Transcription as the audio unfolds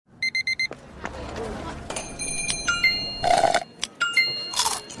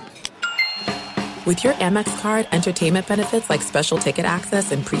With your Amex card, entertainment benefits like special ticket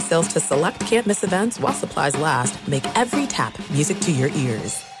access and pre-sales to select can't-miss events while supplies last make every tap music to your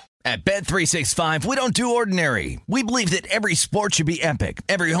ears. At Bet365, we don't do ordinary. We believe that every sport should be epic.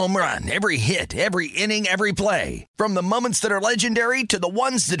 Every home run, every hit, every inning, every play. From the moments that are legendary to the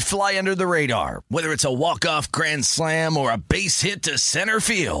ones that fly under the radar. Whether it's a walk-off grand slam or a base hit to center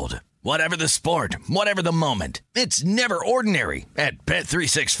field. Whatever the sport, whatever the moment. It's never ordinary at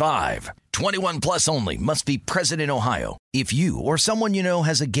Bet365. 21 plus only. Must be present in Ohio. If you or someone you know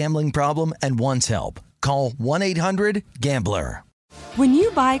has a gambling problem and wants help, call 1-800-GAMBLER. When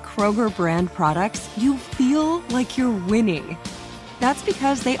you buy Kroger brand products, you feel like you're winning. That's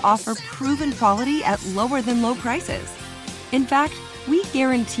because they offer proven quality at lower than low prices. In fact, we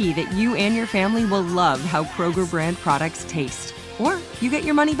guarantee that you and your family will love how Kroger brand products taste, or you get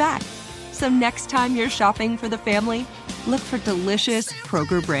your money back. So next time you're shopping for the family, look for delicious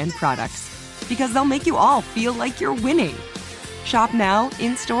Kroger brand products, because they'll make you all feel like you're winning. Shop now,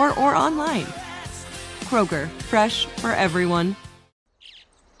 in-store, or online. Kroger, fresh for everyone.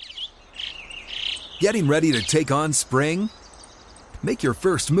 Getting ready to take on spring? Make your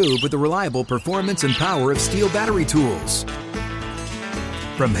first move with the reliable performance and power of Steel battery tools.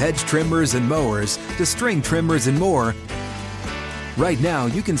 From hedge trimmers and mowers to string trimmers and more, right now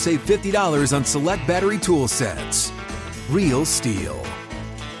you can save $50 on select battery tool sets. Real Steel.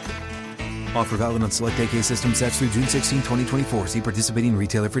 Offer valid on select AK system sets through June 16, 2024. See participating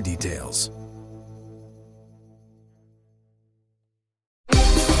retailer for details.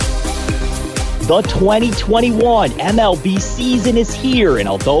 The 2021 MLB season is here, and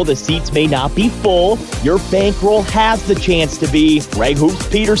although the seats may not be full, your bankroll has the chance to be. Greg Hoops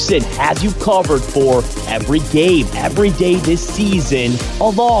Peterson has you covered for every game, every day this season,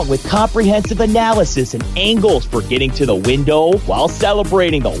 along with comprehensive analysis and angles for getting to the window while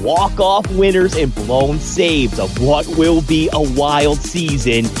celebrating the walk-off winners and blown saves of what will be a wild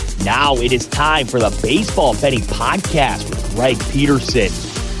season. Now it is time for the Baseball Betting Podcast with Greg Peterson.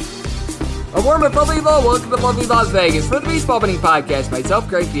 A warm and friendly hello, welcome to lovely Las Vegas for the Baseball Betting Podcast. Myself,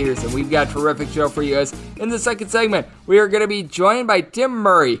 Greg Peterson. We've got a terrific show for you guys. In the second segment, we are going to be joined by Tim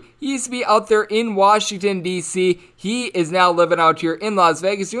Murray. He used to be out there in Washington, D.C. He is now living out here in Las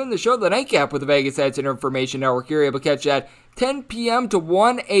Vegas doing the show The Nightcap with the Vegas Ads and Information Network. You're able to catch that 10 p.m. to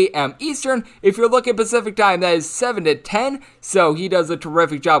 1 a.m. Eastern. If you're looking Pacific time, that is 7 to 10. So he does a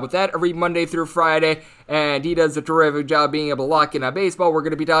terrific job with that every Monday through Friday. And he does a terrific job being able to lock in on baseball. We're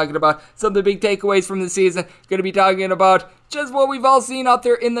going to be talking about some of the big takeaways from the season. Going to be talking about just what we've all seen out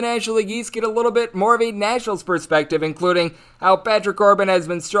there in the National League East. Get a little bit more of a Nationals perspective, including how Patrick Corbin has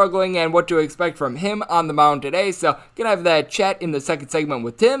been struggling and what to expect from him on the mound today. So, going to have that chat in the second segment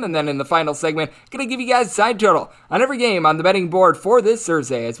with Tim. And then in the final segment, going to give you guys a side total on every game on the betting board for this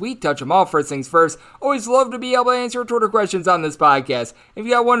Thursday as we touch them all. First things first, always love to be able to answer Twitter questions on this podcast. If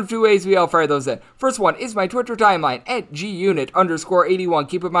you got one of two ways, we all fire those in. First one is my Twitter timeline at gunit_81.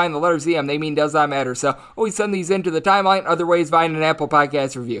 Keep in mind the letters EM, they mean does not matter. So always send these into the timeline. Other ways, find an Apple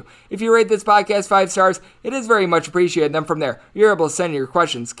Podcast review. If you rate this podcast 5 stars, it is very much appreciated. Then from there, you're able to send your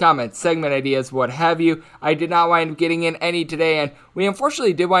questions, comments, segment ideas, what have you. I did not wind up getting in any today, and we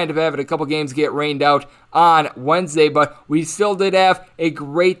unfortunately did wind up having a couple games get rained out on Wednesday, but we still did have a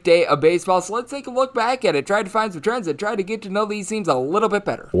great day of baseball. So let's take a look back at it, try to find some trends and try to get to know these teams a little bit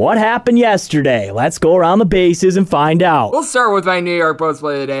better. What happened yesterday? Let's go around the bases and find out. We'll start with my New York Post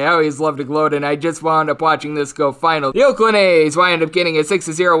play of the day. I always love to gloat, and I just wound up watching this go final. The Oakland A's wind up getting a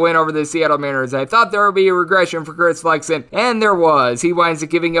 6-0 win over the Seattle Mariners. I thought there would be a regression for Chris Flexen, and there was. He winds up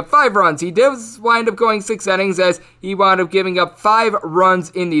giving up 5 runs. He does wind up going 6 innings as he wound up giving up 5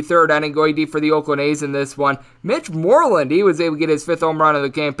 runs in the third inning, going deep for the Oakland A's in this one. Mitch Moreland, he was able to get his 5th home run of the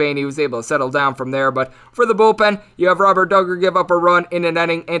campaign. He was able to settle down from there. But for the bullpen, you have Robert Duggar give up a run in an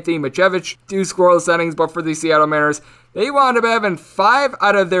inning. Anthony Machevich, 2 scoreless innings. But for the Seattle Mariners, they wound up having 5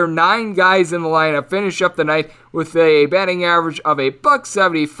 out of their 9 guys in the lineup finish up the night with a batting average of a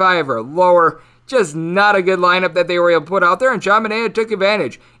 .175 or lower. Just not a good lineup that they were able to put out there, and Sean Manaea took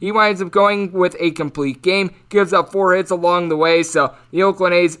advantage. He winds up going with a complete game, gives up 4 hits along the way, so the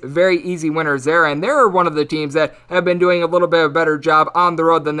Oakland A's, very easy winners there, and they're one of the teams that have been doing a little bit of a better job on the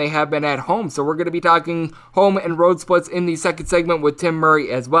road than they have been at home, so we're going to be talking home and road splits in the second segment with Tim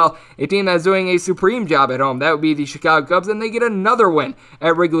Murray as well. A team that's doing a supreme job at home, that would be the Chicago Cubs, and they get another win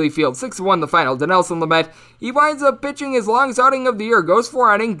at Wrigley Field, 6-1 the final. Dinelson Lamet, he winds up pitching his longest outing of the year, goes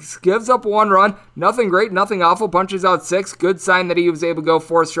 4 innings, gives up 1 run, nothing great, nothing awful, punches out 6. Good sign that he was able to go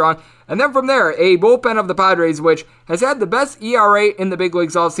 4 strong. And then from there, a bullpen of the Padres, which has had the best ERA in the big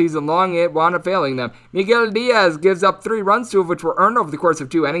leagues all season long, it wound up failing them. Miguel Diaz gives up 3 runs, 2 of which were earned over the course of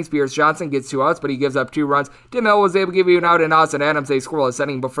 2 innings. Pierce Johnson gets 2 outs, but he gives up 2 runs. Tim Hill was able to give you an out, and Austin Adams a scoreless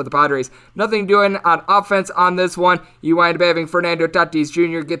inning, but for the Padres, nothing doing on offense on this one. You wind up having Fernando Tatis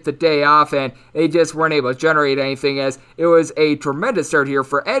Jr. get the day off, and they just weren't able to generate anything, as it was a tremendous start here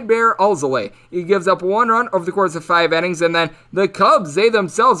for Edbear Alzolay. He gives up 1 run over the course of 5 innings, and then the Cubs, they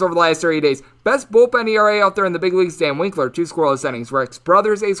themselves over the last 30 days, best bullpen ERA out there in the big leagues. Dan Winkler, 2 scoreless innings. Rex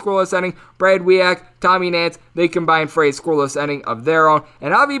Brothers, a scoreless inning. Brad Wiak, Tommy Nance, they combined for a scoreless inning of their own.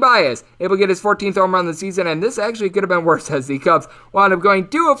 And Javi Baez, able to get his 14th home run of the season, and this actually could have been worse, as the Cubs wound up going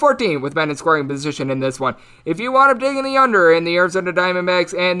 2 of 14 with men in scoring position in this one. If you wound up taking the under in the Arizona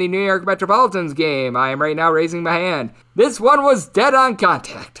Diamondbacks and the New York Metropolitans game, I am right now raising my hand. This one was dead on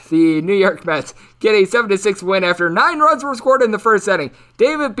contact. The New York Mets get a 7-6 win after 9 runs were scored in the first inning.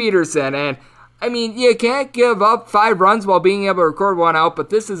 David Peterson, and I mean, you can't give up 5 runs while being able to record 1 out,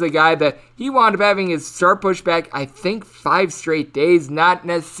 but this is a guy that he wound up having his start pushed back, I think, 5 straight days. Not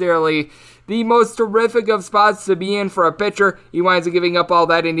necessarily the most terrific of spots to be in for a pitcher. He winds up giving up all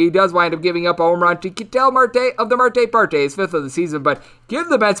that, and he does wind up giving up a home run to Ketel Marte of the Marte Partes, 5th of the season, but give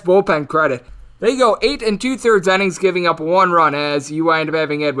the Mets bullpen credit. They go 8 2/3 innings, giving up 1 run, as you wind up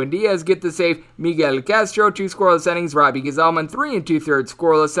having Edwin Diaz get the save, Miguel Castro 2 scoreless innings, Robbie Gazalman 3 2/3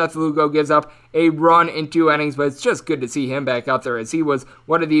 scoreless, Seth Lugo gives up a run in 2 innings, but it's just good to see him back out there, as he was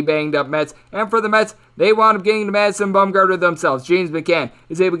one of the banged up Mets. And for the Mets, they wound up getting to Madison Bumgarner themselves. James McCann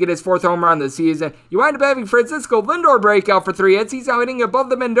is able to get his 4th home run of the season. You wind up having Francisco Lindor break out for 3 hits. He's now hitting above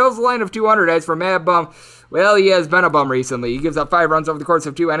the Mendoza line of 200. As for Mad Bum, well, he has been a bum recently. He gives up 5 runs over the course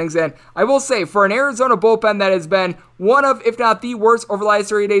of 2 innings, and I will say, for an Arizona bullpen that has been one of, if not the worst over the last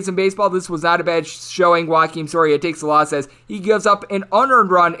 30 days in baseball, this was not a bad showing. Joakim Soria takes the loss, as he gives up an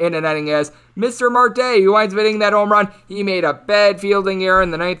unearned run in an inning, as Mr. Marte, who winds up hitting that home run, he made a bad fielding error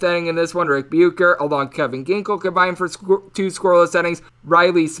in the 9th inning in this one. Rick Bucher, along with Kevin Ginkel, combined for 2 scoreless innings.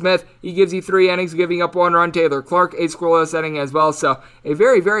 Riley Smith, he gives you 3 innings, giving up 1 run. Taylor Clark, a scoreless inning as well. So a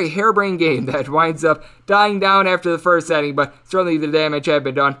very, very harebrained game that winds up dying down after the first inning, but certainly the damage had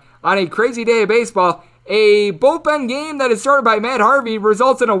been done. On a crazy day of baseball, a bullpen game that is started by Matt Harvey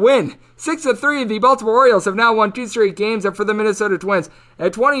results in a win. 6-3, the Baltimore Orioles have now won 2 straight games, and for the Minnesota Twins,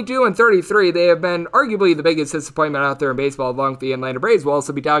 at 22-33, they have been arguably the biggest disappointment out there in baseball, along with the Atlanta Braves. We'll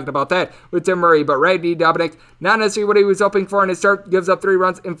also be talking about that with Tim Murray, but Randy Dobnak, not necessarily what he was hoping for in his start, gives up 3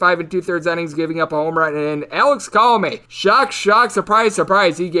 runs in 5 2/3 innings, giving up a home run, and Alex Colomé, shock,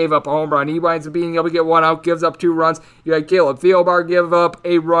 surprise, he gave up a home run. He winds up being able to get 1 out, gives up 2 runs. You had Caleb Thielbar give up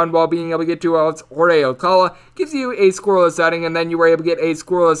a run while being able to get 2 outs. Jorge Alcala gives you a scoreless inning, and then you were able to get a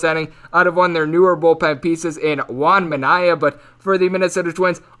scoreless inning out of one of their newer bullpen pieces in Juan Minaya. But for the Minnesota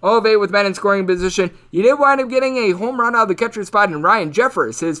Twins, all of 8 with men in scoring position. You did wind up getting a home run out of the catcher spot in Ryan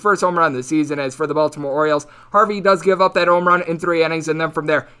Jeffers, his first home run of the season. As for the Baltimore Orioles, Harvey does give up that home run in 3 innings, and then from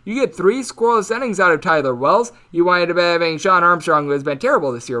there, you get 3 scoreless innings out of Tyler Wells. You wind up having Sean Armstrong, who has been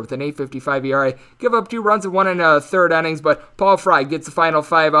terrible this year with an 8.55 ERA, give up 2 runs in 1 1/3 innings, but Paul Fry gets the final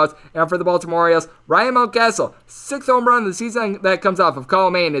 5 outs. And for the Baltimore Orioles, Ryan Mountcastle, 6th home run of the season that comes off of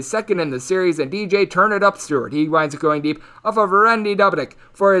Colomé, and his 2nd in the series, and DJ Turn It Up Stewart, he winds up going deep off of Randy Dobnak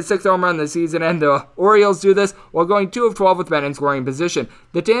for his 6th home run of the season, and the Orioles do this while going 2 of 12 with men in scoring position.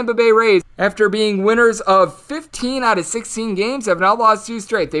 The Tampa Bay Rays, after being winners of 15 out of 16 games, have now lost 2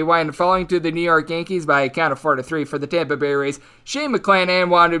 straight. They wind up falling to the New York Yankees by a count of 4-3 for the Tampa Bay Rays. Shane McClanahan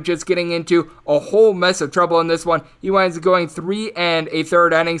wound up just getting into a whole mess of trouble in this one. He winds up going 3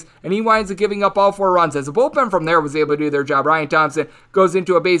 1/3 innings, and he winds up giving up all 4 runs, as the bullpen from there was able to do their job. Ryan Thompson goes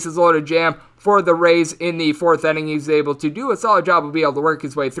into a bases-loaded jam for the Rays in the 4th inning. He was able to do a solid job of being able to work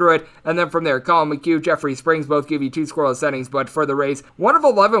his way through it. And then from there, Colin McHugh, Jeffrey Springs both give you 2 scoreless innings. But for the Rays, 1 of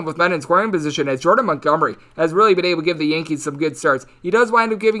 11 with men in scoring position, as Jordan Montgomery has really been able to give the Yankees some good starts. He does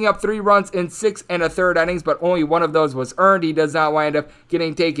wind up giving up 3 runs in 6 1/3 innings, but only 1 of those was earned. He does not wind up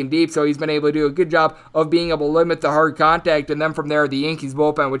getting taken deep, so he's been able to do a good job of being able to limit the hard contact. And then from there, the Yankees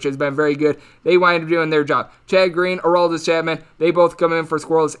bullpen, which has been very good, they wind up doing their job. Chad Green, Aroldis Chapman, they both come in for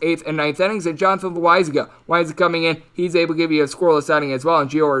scoreless 8th and 9th innings, and Jonathan Loaiza winds up coming in. He's able to give you a scoreless inning as well, and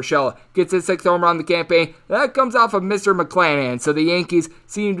Gio Urshela gets his 6th home run of the campaign. That comes off of Mr. McClanahan, so the Yankees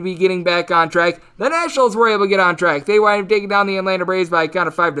seem to be getting back on track. The Nationals were able to get on track. They wind up taking down the Atlanta Braves by a count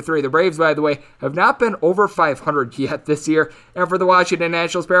of 5-3. The Braves, by the way, have not been over 500 yet this year. And for the Washington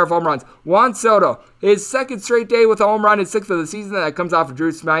Nationals, pair of home runs. Juan Soto, his 2nd straight day with a home run, his 6th of the season. That comes off of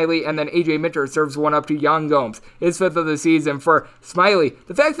Drew Smyly, and then AJ Minter serves one up to Young Gomes, his 5th of the season for Smyly.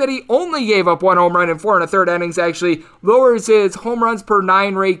 The fact that he only gave gave up 1 home run in 4 1/3 innings, actually lowers his home runs per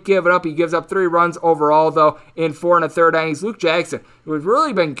 9 rate given up. He gives up 3 runs overall, though, in 4 1/3 innings. Luke Jackson, who has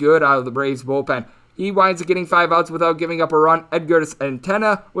really been good out of the Braves bullpen, he winds up getting 5 outs without giving up a run. Edgar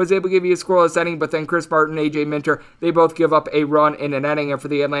Antena was able to give you a scoreless inning, but then Chris Martin, AJ Minter, they both give up a run in an inning. And for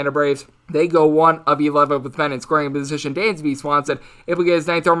the Atlanta Braves, they go 1 of 11 with men in scoring position. Dansby Swanson able to get his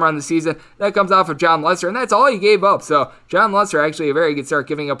 9th home run of the season. That comes off of John Lester, and that's all he gave up. So John Lester actually a very good start,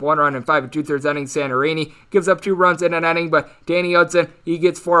 giving up 1 run in 5 2/3 innings. Santorini gives up 2 runs in an inning, but Danny Hudson, he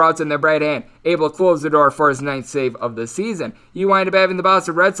gets 4 outs in the right hand, able to close the door for his 9th save of the season. You wind up having the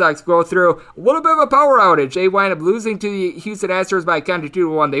Boston Red Sox go through a little bit of a power outage. They wind up losing to the Houston Astros by a count of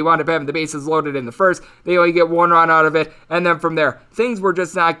 2-1. They wound up having the bases loaded in the first. They only get 1 run out of it, and then from there, things were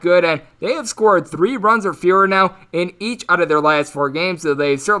just not good, and they have scored 3 runs or fewer now in each out of their last 4 games, so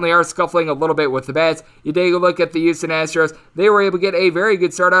they certainly are scuffling a little bit with the bats. You take a look at the Houston Astros. They were able to get a very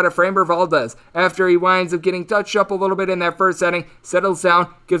good start out of Framber Valdez after he winds up getting touched up a little bit in that first inning, settles down,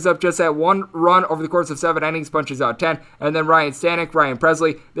 gives up just that 1 run over the course of 7 innings, punches out 10, and then Ryan Stanek, Ryan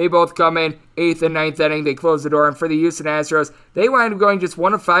Presley, they both come in 8th and 9th inning. They close the door, and for the Houston Astros, they wind up going just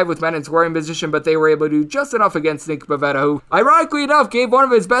 1 of 5 with men in scoring position, but they were able to do just enough against Nick Pivetta, who, ironically enough, gave one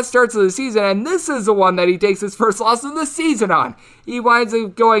of his best starts of the season, and this is the one that he takes his first loss of the season on. He winds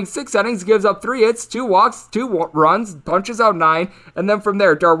up going 6 innings, gives up 3 hits, 2 walks, 2 runs, punches out 9, and then from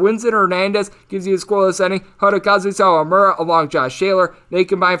there, Darwinzon Hernandez gives you a scoreless inning. Hidekazu Sawamura along Josh Shaler, they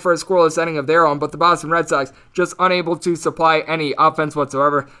combine for a scoreless inning of their own, but the Boston Red Sox just unable to supply any offense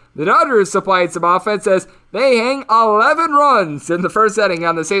whatsoever. The Dodgers supplied some offense as they hang 11 runs in the first inning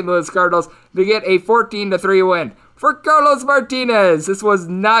on the St. Louis Cardinals to get a 14-3 win. For Carlos Martinez, this was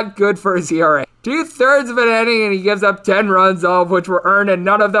not good for his ERA. 2/3 of an inning and he gives up 10 runs, all of which were earned, and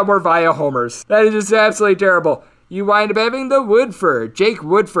none of them were via homers. That is just absolutely terrible. You wind up having Jake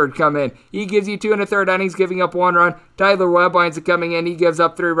Woodford come in. He gives you 2 1/3 innings, giving up 1 run. Tyler Webb winds up coming in. He gives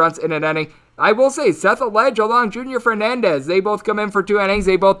up 3 runs in an inning. I will say, Seth Ledge along Junior Fernandez, they both come in for 2 innings.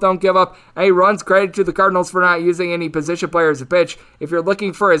 They both don't give up any runs. Credit to the Cardinals for not using any position players to pitch. If you're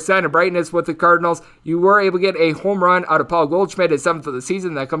looking for a sign of brightness with the Cardinals, you were able to get a home run out of Paul Goldschmidt, his 7th of the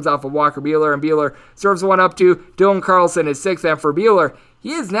season. That comes off of Walker Buehler, and Buehler serves one up to Dylan Carlson, his 6th. And for Buehler,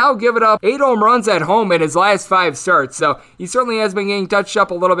 he has now given up 8 home runs at home in his last 5 starts, so he certainly has been getting touched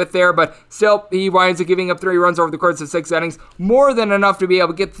up a little bit there, but still, he winds up giving up 3 runs over the course of 6 innings, more than enough to be able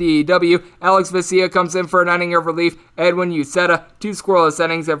to get the W. Alex Vesia comes in for an inning of relief. Edwin Uceta, 2 scoreless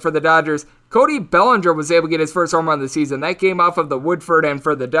innings, and for the Dodgers, Cody Bellinger was able to get his first home run of the season. That came off of the Woodford, and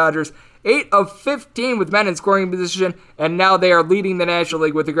for the Dodgers, 8 of 15 with men in scoring position, and now they are leading the National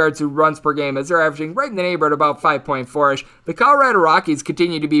League with regards to runs per game, as they're averaging right in the neighborhood about 5.4-ish. The Colorado Rockies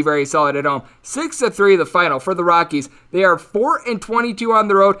continue to be very solid at home. 6-3 the final for the Rockies. They are 4-22 on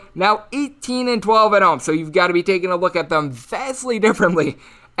the road, now 18-12 at home, so you've got to be taking a look at them vastly differently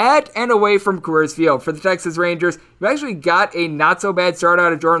at and away from Coors Field. For the Texas Rangers, you actually got a not-so-bad start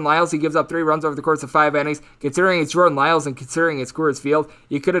out of Jordan Lyles. He gives up 3 runs over the course of 5 innings. Considering it's Jordan Lyles and considering it's Coors Field,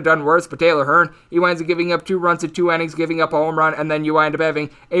 you could have done worse, but Taylor Hearn, he winds up giving up 2 runs in 2 innings, giving up a home run, and then you wind up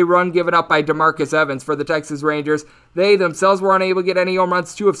having a run given up by DeMarcus Evans for the Texas Rangers. They themselves were unable to get any home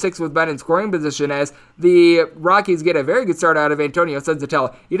runs, 2 of 6 with men in scoring position, as the Rockies get a very good start out of Antonio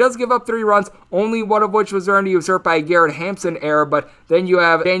Senzatella. He does give up 3 runs, only one of which was earned. He was hurt by a Garrett Hampson error, but then you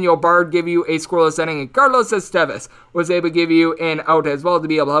have Daniel Bard give you a scoreless inning, and Carlos Esteves was able to give you an out as well to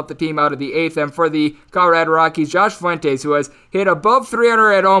be able to help the team out of the 8th. And for the Colorado Rockies, Josh Fuentes, who has hit above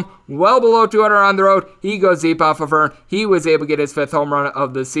 300 at home, well below 200 on the road, he goes deep off of Hearn. He was able to get his 5th home run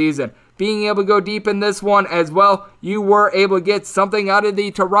of the season. Being able to go deep in this one as well, you were able to get something out of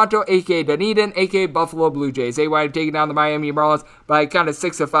the Toronto, a.k.a. Dunedin, a.k.a. Buffalo Blue Jays. They wind up taking down the Miami Marlins by a count of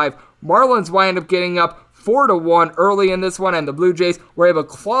 6-5. Marlins wind up getting up 4-1 early in this one, and the Blue Jays were able to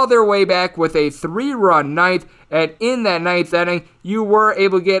claw their way back with a 3-run ninth. And in that 9th inning, you were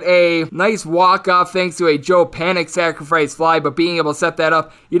able to get a nice walk-off thanks to a Joe Panic sacrifice fly, but being able to set that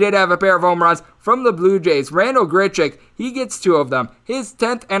up, you did have a pair of home runs from the Blue Jays. Randall Grichuk, he gets 2 of them. His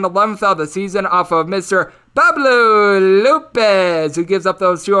 10th and 11th of the season off of Mr. Pablo Lopez, who gives up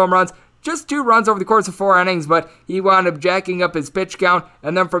those 2 home runs. Just 2 runs over the course of 4 innings, but he wound up jacking up his pitch count,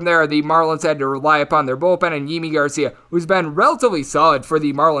 and then from there, the Marlins had to rely upon their bullpen and Yimi Garcia, who's been relatively solid for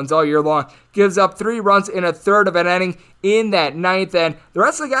the Marlins all year long, gives up 3 runs in a third of an inning in that ninth, and the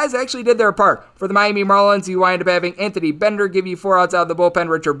rest of the guys actually did their part. For the Miami Marlins, you wind up having Anthony Bender give you 4 outs out of the bullpen.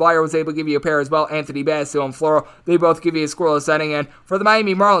 Richard Blyer was able to give you a pair as well. Anthony Bassio and Floro, they both give you a scoreless inning. And for the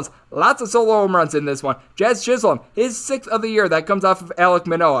Miami Marlins, lots of solo home runs in this one. Jazz Chisholm, his 6th of the year, that comes off of Alek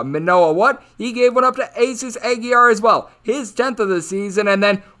Manoah. Manoah what? He gave one up to Jesus Aguiar as well, his 10th of the season. And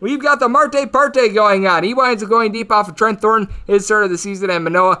then we've got the Marte Parte going on. He winds up going deep off of Trent Thornton, his 3rd of the season, and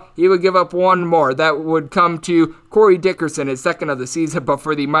Manoah, he would give up 1 more. That would come to Corey Dickerson, his 2nd of the season. But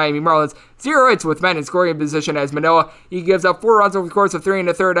for the Miami Marlins, 0 hits with men in scoring position as Manoah, he gives up 4 runs over the course of 3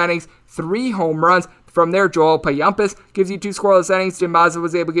 1/3 innings, 3 home runs. From there, Joel Payampas gives you 2 scoreless innings. Jim Mazza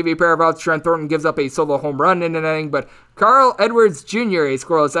was able to give you a pair of outs. Trent Thornton gives up a solo home run in an inning, but Carl Edwards Jr. a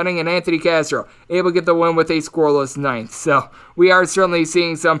scoreless inning, and Anthony Castro able to get the win with a scoreless ninth. So we are certainly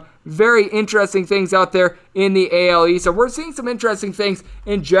seeing some very interesting things out there in the AL East. So we're seeing some interesting things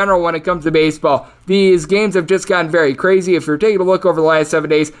in general when it comes to baseball. These games have just gotten very crazy. If you're taking a look over the last 7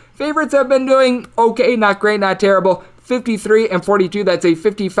 days, favorites have been doing okay, not great, not terrible. 53 and 42, that's a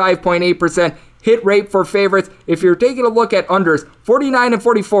 55.8% hit rate for favorites. If you're taking a look at unders, 49 and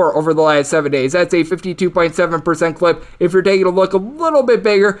 44 over the last 7 days. That's a 52.7% clip. If you're taking a look a little bit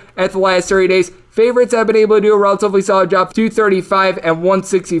bigger at the last 30 days, favorites have been able to do a relatively solid job, 235 and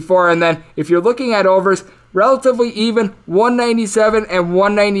 164. And then if you're looking at overs, relatively even, 197 and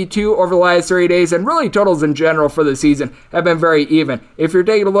 192 over the last 30 days, and really totals in general for the season have been very even. If you're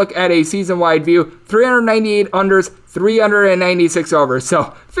taking a look at a season-wide view, 398 unders, 396 overs,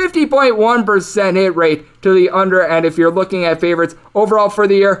 so 50.1% hit rate to the under. And if you're looking at favorites overall for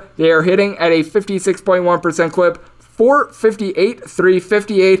the year, they are hitting at a 56.1% clip, 458,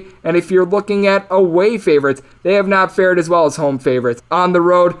 358, and if you're looking at away favorites, they have not fared as well as home favorites. On the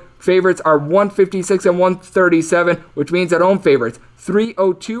road, favorites are 156 and 137, which means at home favorites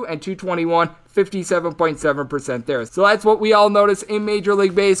 302 and 221, 57.7% there. So that's what we all notice in Major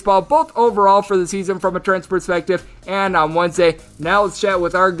League Baseball, both overall for the season from a trends perspective and on Wednesday. Now let's chat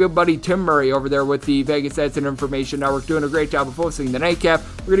with our good buddy Tim Murray over there with the Vegas Stats and Information Network, doing a great job of hosting the Nightcap.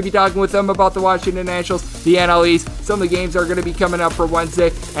 We're going to be talking with them about the Washington Nationals, the NL East. Some of the games are going to be coming up for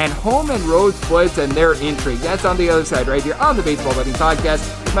Wednesday, and home and road splits and their intrigue. That's on the other side right here on the Baseball Betting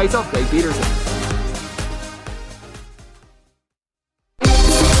Podcast with myself, Greg Peterson.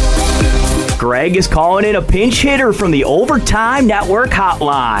 Greg is calling in a pinch hitter from the Overtime Network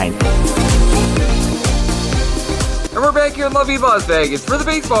hotline. And we're back here in lovely Las Vegas for the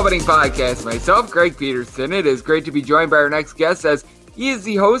Baseball Betting Podcast. Myself, Greg Peterson. It is great to be joined by our next guest, as he is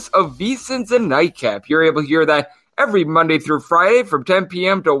the host of VSiN's and Nightcap. You're able to hear that every Monday through Friday from 10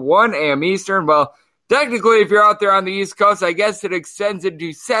 p.m. to 1 a.m. Eastern. Well, technically, if you're out there on the East Coast, I guess it extends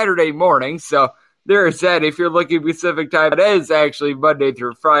into Saturday morning. So there is that. If you're looking Pacific time, it is actually Monday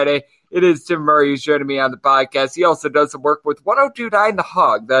through Friday. It is Tim Murray who's joining me on the podcast. He also does some work with 102.9 The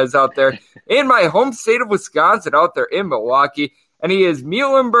Hog, that is out there in my home state of Wisconsin, out there in Milwaukee. And he is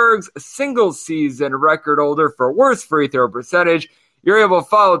Muhlenberg's single-season record holder for worst free throw percentage. You're able to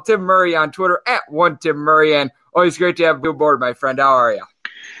follow Tim Murray on Twitter at @1TimMurray. And always great to have you aboard, my friend. How are you?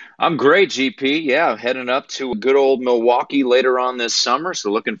 I'm great, GP. Yeah, I'm heading up to good old Milwaukee later on this summer, so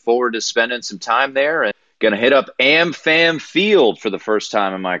looking forward to spending some time there. And going to hit up AmFam Field for the first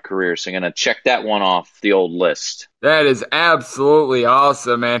time in my career, so I'm going to check that one off the old list. That is absolutely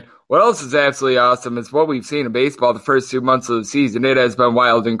awesome, man. What else is absolutely awesome is what we've seen in baseball the first 2 months of the season. It has been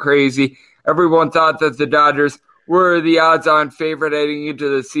wild and crazy. Everyone thought that the Dodgers were the odds-on favorite heading into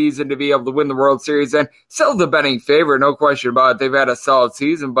the season to be able to win the World Series, and still the betting favorite, no question about it. They've had a solid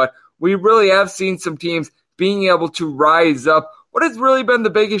season, but we really have seen some teams being able to rise up. What has really been the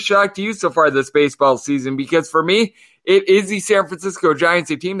biggest shock to you so far this baseball season? Because for me, it is the San Francisco Giants,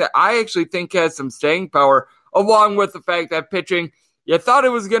 a team that I actually think has some staying power, along with the fact that pitching, you thought it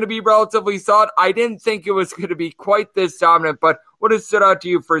was going to be relatively solid. I didn't think it was going to be quite this dominant, but what has stood out to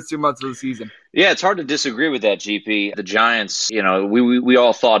you first 2 months of the season? Yeah, it's hard to disagree with that, GP. The Giants, we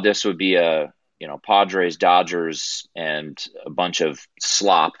all thought this would be a Padres, Dodgers, and a bunch of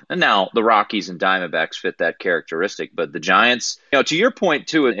slop. And now the Rockies and Diamondbacks fit that characteristic. But the Giants, to your point,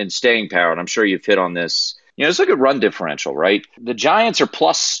 too, in staying power, and I'm sure you've hit on this, let's look at run differential, right? The Giants are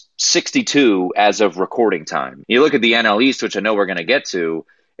plus 62 as of recording time. You look at the NL East, which I know we're going to get to,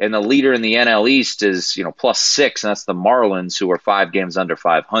 and the leader in the NL East is, plus 6, and that's the Marlins, who are 5 games under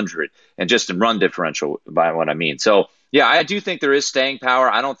 500, and just in run differential, by what I mean. So, yeah, I do think there is staying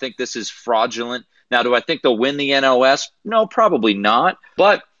power. I don't think this is fraudulent. Now, do I think they'll win the NOS? No, probably not.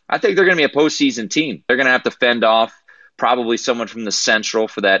 But I think they're going to be a postseason team. They're going to have to fend off probably someone from the Central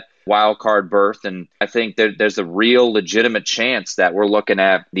for that wild card berth. And I think there's a real legitimate chance that we're looking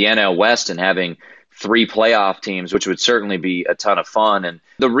at the NL West and having 3 playoff teams, which would certainly be a ton of fun. And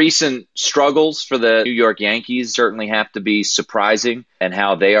the recent struggles for the New York Yankees certainly have to be surprising and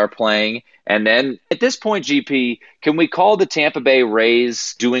how they are playing. And then at this point, GP, can we call the Tampa Bay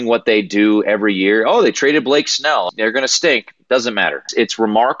Rays doing what they do every year? Oh, they traded Blake Snell. They're going to stink. Doesn't matter. It's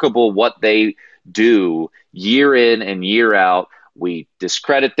remarkable what they do year in and year out. We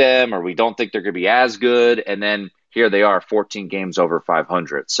discredit them or we don't think they're going to be as good. And then here they are, 14 games over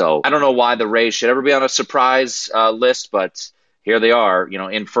 500. So I don't know why the Rays should ever be on a surprise list, but here they are,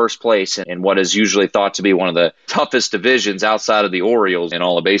 in first place in what is usually thought to be one of the toughest divisions outside of the Orioles in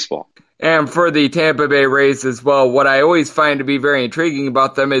all of baseball. And for the Tampa Bay Rays as well, what I always find to be very intriguing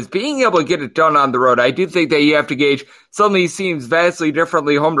about them is being able to get it done on the road. I do think that you have to gauge some of these teams vastly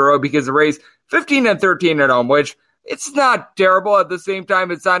differently home to road because the Rays 15-13 at home, which it's not terrible. At the same time,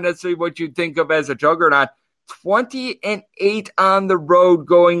 it's not necessarily what you'd think of as a juggernaut. 20-8 on the road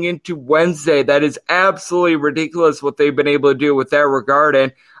going into Wednesday. That is absolutely ridiculous what they've been able to do with that regard.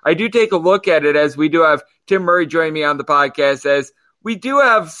 And I do take a look at it as we do have Tim Murray joining me on the podcast as we do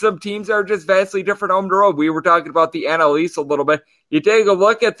have some teams that are just vastly different home to road. We were talking about the NL East a little bit. You take a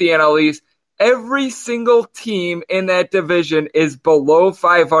look at the NL East, every single team in that division is below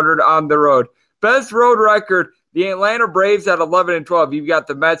 500 on the road. Best road record, the Atlanta Braves at 11-12. You've got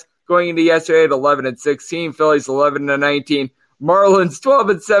the Mets going into yesterday at 11-16, Phillies 11-19, Marlins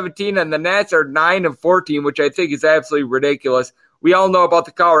 12-17, and the Nats are 9-14, which I think is absolutely ridiculous. We all know about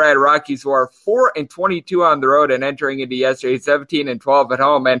the Colorado Rockies, who are 4-22 on the road and entering into yesterday 17-12 at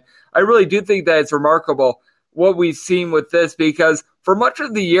home. And I really do think that it's remarkable what we've seen with this because for much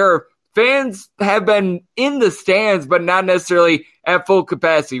of the year, fans have been in the stands, but not necessarily at full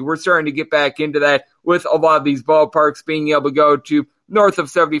capacity. We're starting to get back into that with a lot of these ballparks being able to go to north of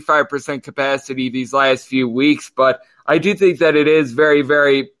 75% capacity these last few weeks. But I do think that it is very,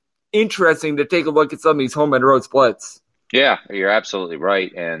 very interesting to take a look at some of these home and road splits. Yeah, you're absolutely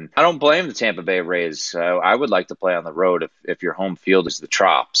right. And I don't blame the Tampa Bay Rays. I would like to play on the road if your home field is the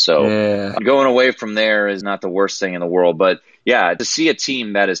Trop. So Going away from there is not the worst thing in the world. But yeah, to see a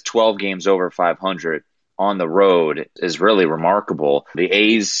team that is 12 games over 500 on the road is really remarkable. The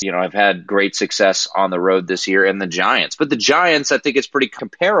A's, have had great success on the road this year, and the Giants. But the Giants, I think it's pretty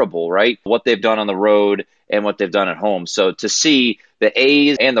comparable, right? What they've done on the road and what they've done at home. So to see the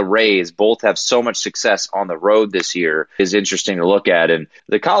A's and the Rays both have so much success on the road this year is interesting to look at. And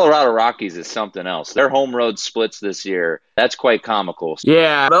the Colorado Rockies is something else. Their home road splits this year, that's quite comical.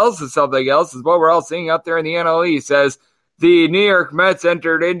 Yeah, what else is something else is what we're all seeing out there in the NL East as the New York Mets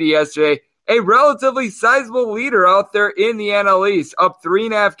entered into yesterday. A relatively sizable leader out there in the NL East, up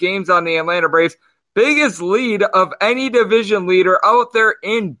 3.5 games on the Atlanta Braves. Biggest lead of any division leader out there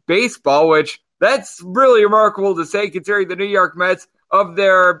in baseball, which that's really remarkable to say considering the New York Mets, of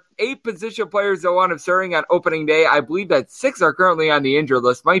their 8 position players that wound up starting on opening day, I believe that 6 are currently on the injured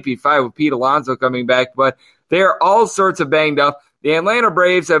list. Might be 5 with Pete Alonso coming back, but they're all sorts of banged up. The Atlanta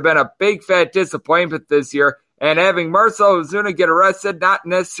Braves have been a big fat disappointment this year. And having Marcell Ozuna get arrested, not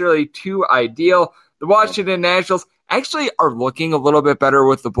necessarily too ideal. The Washington Nationals actually are looking a little bit better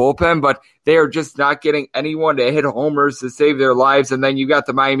with the bullpen, but they are just not getting anyone to hit homers to save their lives. And then you got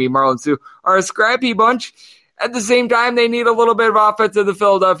the Miami Marlins, who are a scrappy bunch. At the same time, they need a little bit of offense, and the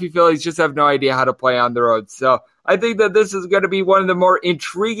Philadelphia Phillies just have no idea how to play on the road. So I think that this is going to be one of the more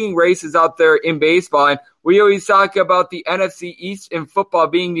intriguing races out there in baseball. And we always talk about the NFC East in football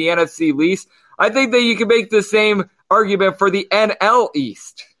being the NFC least. I think that you can make the same argument for the NL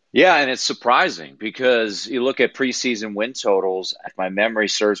East. Yeah, and it's surprising because you look at preseason win totals. If my memory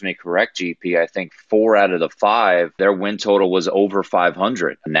serves me correct, GP, I think 4 out of the 5, their win total was over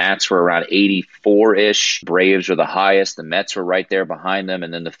 500. Nats were around 84-ish. Braves were the highest. The Mets were right there behind them,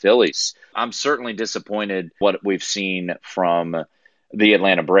 and then the Phillies. I'm certainly disappointed what we've seen from the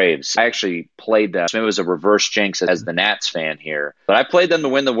Atlanta Braves. I actually played them. It was a reverse jinx as the Nats fan here. But I played them to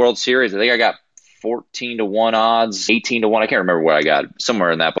win the World Series. I think I got 14-1 odds, 18-1. I can't remember what I got,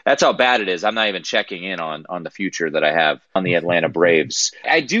 somewhere in that. But that's how bad it is. I'm not even checking in on the future that I have on the Atlanta Braves.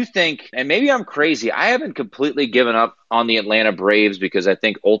 I do think, and maybe I'm crazy, I haven't completely given up on the Atlanta Braves because I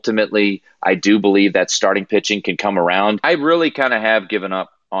think ultimately I do believe that starting pitching can come around. I really kind of have given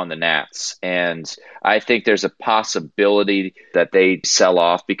up on the Nats. And I think there's a possibility that they sell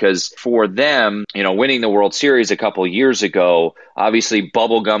off because for them, winning the World Series a couple of years ago, obviously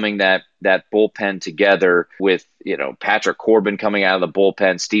bubblegumming that bullpen together with, Patrick Corbin coming out of the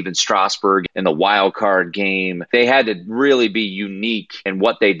bullpen, Steven Strasburg in the wild card game. They had to really be unique in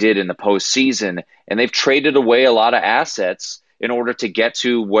what they did in the postseason, and they've traded away a lot of assets in order to get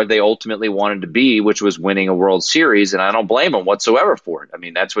to where they ultimately wanted to be, which was winning a World Series. And I don't blame them whatsoever for it. I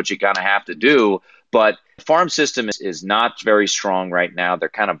mean, that's what you kind of have to do. But the farm system is not very strong right now. They're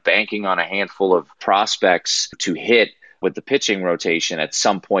kind of banking on a handful of prospects to hit with the pitching rotation at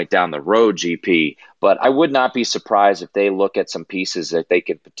some point down the road, GP. But I would not be surprised if they look at some pieces that they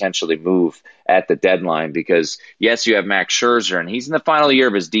could potentially move at the deadline because, yes, you have Max Scherzer, and he's in the final year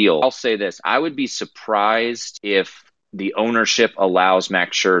of his deal. I'll say this. I would be surprised if the ownership allows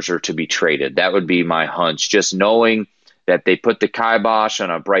Max Scherzer to be traded. That would be my hunch, just knowing that they put the kibosh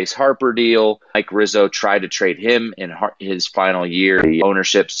on a Bryce Harper deal. Mike Rizzo tried to trade him in his final year. The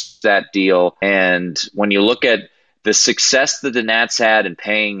ownership's that deal. And when you look at the success that the Nats had in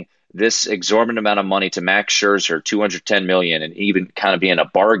paying this exorbitant amount of money to Max Scherzer, $210 million, and even kind of being a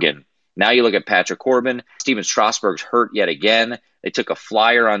bargain. Now you look at Patrick Corbin. Steven Strasburg's hurt yet again. They took a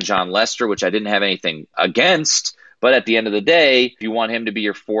flyer on John Lester, which I didn't have anything against. But at the end of the day, if you want him to be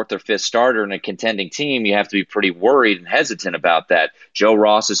your fourth or fifth starter in a contending team, you have to be pretty worried and hesitant about that. Joe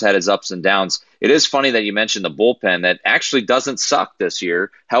Ross has had his ups and downs. It is funny that you mentioned the bullpen that actually doesn't suck this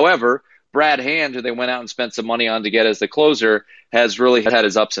year. However, Brad Hand, who they went out and spent some money on to get as the closer, has really had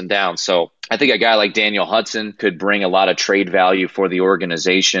his ups and downs. So I think a guy like Daniel Hudson could bring a lot of trade value for the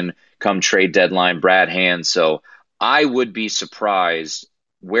organization come trade deadline, Brad Hand. So I would be surprised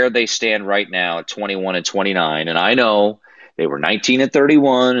where they stand right now at 21-29. And I know they were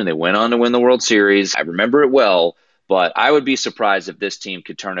 19-31 and they went on to win the World Series. I remember it well, but I would be surprised if this team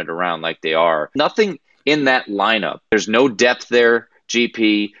could turn it around like they are. Nothing in that lineup. There's no depth there.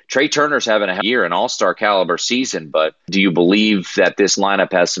 GP. Trey Turner's having a year, an all-star caliber season, but do you believe that this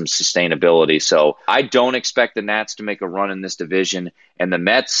lineup has some sustainability? So I don't expect the Nats to make a run in this division. And the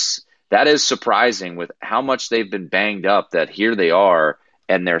Mets, that is surprising with how much they've been banged up that here they are,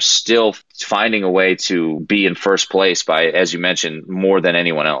 and they're still finding a way to be in first place by, as you mentioned, more than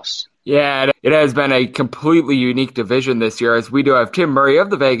anyone else. Yeah, it has been a completely unique division this year, as we do have Tim Murray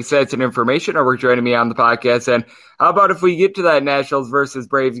of the Vegas Stats and Information Network joining me on the podcast. And how about if we get to that Nationals versus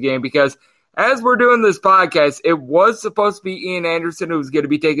Braves game? Because as we're doing this podcast, it was supposed to be Ian Anderson who was going to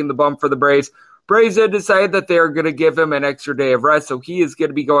be taking the bump for the Braves. Braves had decided that they are going to give him an extra day of rest, so he is going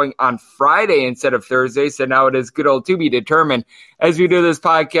to be going on Friday instead of Thursday. So now it is good old to be determined as we do this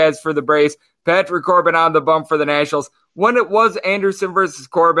podcast for the Braves. Patrick Corbin on the bump for the Nationals. When it was Anderson versus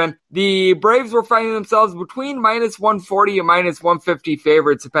Corbin, the Braves were finding themselves between minus 140 and minus 150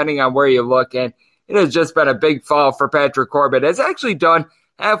 favorites, depending on where you look. And it has just been a big fall for Patrick Corbin. Has actually done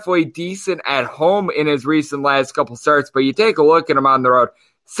halfway decent at home in his recent last couple starts, but you take a look at him on the road.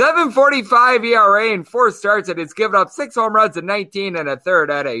 7.45 ERA in 4 starts, and it's given up 6 home runs in 19 and a third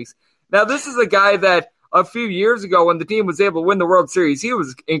innings. Now, this is a guy that a few years ago when the team was able to win the World Series, he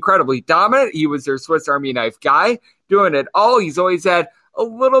was incredibly dominant. He was their Swiss Army knife guy, doing it all. He's always had a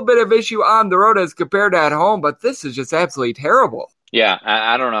little bit of issue on the road as compared to at home, but this is just absolutely terrible. Yeah,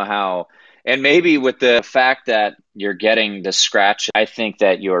 I don't know how. And maybe with the fact that you're getting the scratch, I think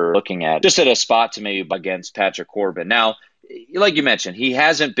that you're looking at just at a spot to maybe against Patrick Corbin. Now, like you mentioned, he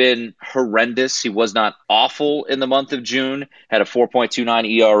hasn't been horrendous. He was not awful in the month of June, had a 4.29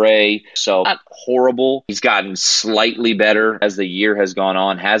 ERA, so not horrible. He's gotten slightly better as the year has gone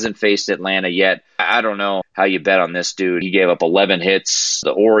on, hasn't faced Atlanta yet. I don't know how you bet on this dude. He gave up 11 hits.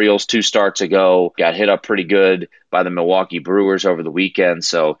 The Orioles 2 starts ago, got hit up pretty good by the Milwaukee Brewers over the weekend.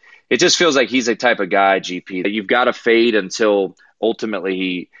 So it just feels like he's a type of guy, GP, that you've got to fade until ultimately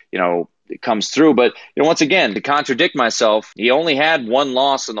he, it comes through. But once again, to contradict myself, he only had 1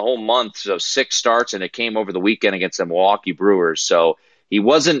 loss in the whole month, so 6 starts, and it came over the weekend against the Milwaukee Brewers. So he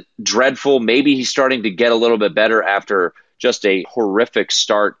wasn't dreadful. Maybe he's starting to get a little bit better after just a horrific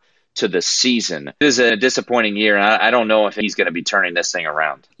start to the season. It is a disappointing year, and I don't know if he's going to be turning this thing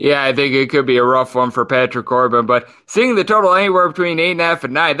around. Yeah, I think it could be a rough one for Patrick Corbin, but seeing the total anywhere between 8.5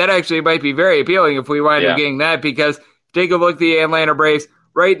 and 9, that actually might be very appealing if we wind up getting that, because take a look at the Atlanta Braves.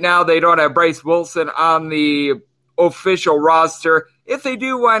 Right now, they don't have Bryce Wilson on the official roster. If they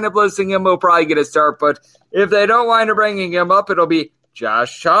do wind up listing him, he'll probably get a start. But if they don't wind up bringing him up, it'll be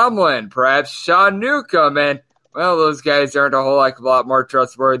Josh Tomlin, perhaps Sean Newcomb. And, well, those guys aren't a whole heck of a lot more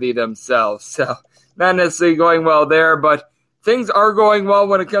trustworthy themselves. So not necessarily going well there, but things are going well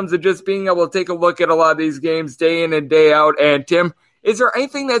when it comes to just being able to take a look at a lot of these games day in and day out. And, Tim, Is there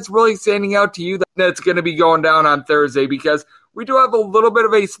anything that's really standing out to you that's going to be going down on Thursday? Because we do have a little bit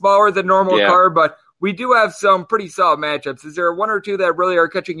of a smaller than normal card, but we do have some pretty solid matchups. Is there one or two that really are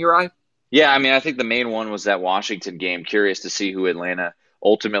catching your eye? Yeah, I mean, I think the main one was that Washington game. Curious to see who Atlanta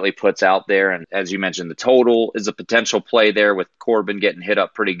ultimately puts out there. And as you mentioned, the total is a potential play there with Corbin getting hit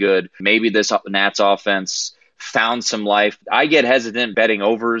up pretty good. Maybe this Nats offense found some life. I get hesitant betting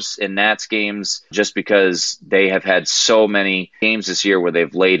overs in Nats games just because they have had so many games this year where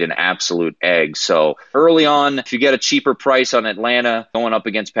they've laid an absolute egg. So early on, if you get a cheaper price on Atlanta going up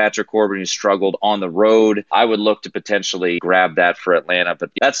against Patrick Corbin, who struggled on the road, I would look to potentially grab that for Atlanta. But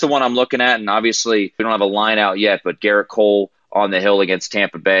that's the one I'm looking at. And obviously, we don't have a line out yet, but Garrett Cole on the hill against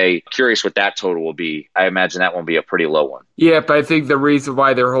Tampa Bay. Curious what that total will be. I imagine that won't be a pretty low one. Yep, I think the reason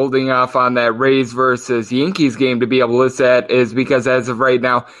why they're holding off on that Rays versus Yankees game to be able to list that is because as of right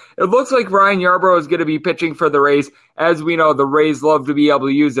now, it looks like Ryan Yarbrough is going to be pitching for the Rays. As we know, the Rays love to be able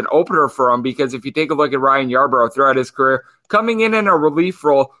to use an opener for him because if you take a look at Ryan Yarbrough throughout his career, coming in a relief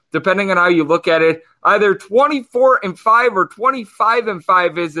role, depending on how you look at it, either 24-5 or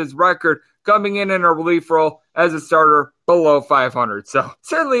 25-5 is his record coming in a relief role as a starter below 500. So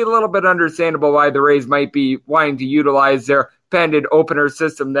certainly a little bit understandable why the Rays might be wanting to utilize their pendant opener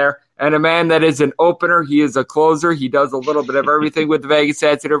system there. And a man that is an opener, he is a closer. He does a little bit of everything with the Vegas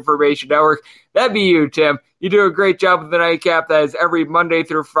Stats and Information Network. That'd be you, Tim. You do a great job with the nightcap. That is every Monday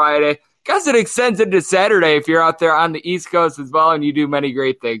through Friday. Guess it extends into Saturday if you're out there on the East Coast as well, and you do many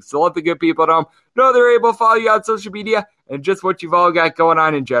great things. So let the good people at home know they're able to follow you on social media and just what you've all got going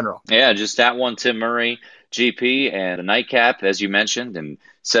on in general. Yeah, just that one, Tim Murray, GP, and the nightcap, as you mentioned, and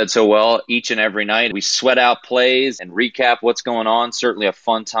said so well each and every night. We sweat out plays and recap what's going on. Certainly a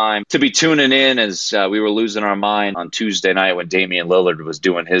fun time to be tuning in as we were losing our mind on Tuesday night when Damian Lillard was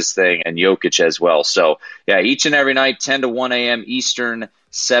doing his thing and Jokic as well. So, yeah, each and every night, 10 to 1 a.m. Eastern,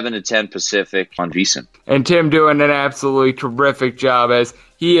 7 to 10 Pacific on VSiN. And Tim doing an absolutely terrific job as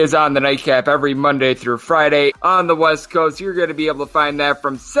he is on the nightcap every Monday through Friday on the West Coast. You're going to be able to find that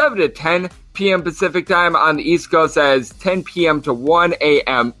from 7 to 10 p.m. Pacific time on the East Coast as 10 p.m. to 1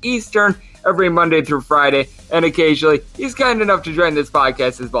 a.m. Eastern every Monday through Friday. And occasionally, he's kind enough to join this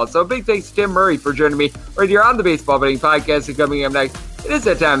podcast as well. So big thanks to Tim Murray for joining me right here on the Baseball Betting Podcast. And coming up next, it is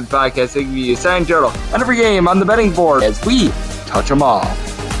that time of the podcast to give you a sign total on every game on the betting board as we touch them all.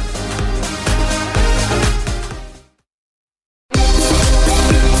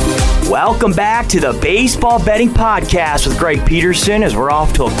 Welcome back to the Baseball Betting Podcast with Greg Peterson as we're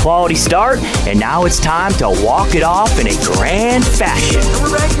off to a quality start, and now it's time to walk it off in a grand fashion. And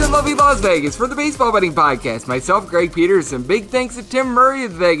we're back here in lovely Las Vegas for the Baseball Betting Podcast. Myself, Greg Peterson. Big thanks to Tim Murray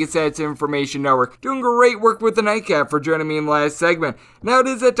of the Vegas Stats Information Network. Doing great work with the nightcap for joining me in the last segment. Now it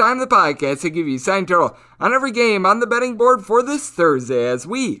is that time of the podcast to give you a sign total on every game on the betting board for this Thursday as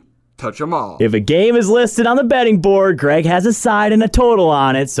we touch them all. If a game is listed on the betting board, Greg has a side and a total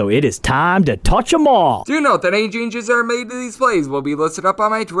on it, so it is time to touch them all. Do note that any changes that are made to these plays will be listed up on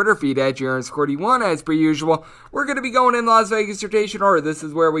my Twitter feed at JRN41 as per usual. We're going to be going in Las Vegas rotation order. This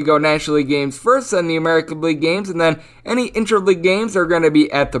is where we go National League games first, then the American League games, and then any interleague games are going to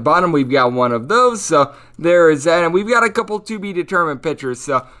be at the bottom. We've got one of those, so there is that, and we've got a couple to be determined pitchers,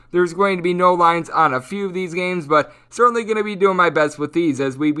 so there's going to be no lines on a few of these games, but certainly going to be doing my best with these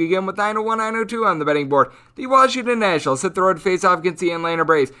as we begin with 901, 902 on the betting board. The Washington Nationals hit the road to face off against the Atlanta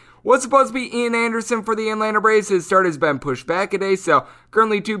Braves. What's supposed to be Ian Anderson for the Atlanta Braves? His start has been pushed back a day, so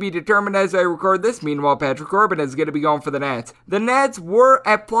currently to be determined as I record this. Meanwhile, Patrick Corbin is going to be going for the Nats. The Nats were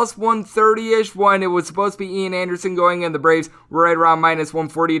at plus 130-ish when it was supposed to be Ian Anderson going, and the Braves were right around minus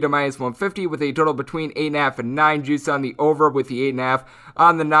 140 to minus 150 with a total between 8.5 and 9. Juice on the over with the 8.5.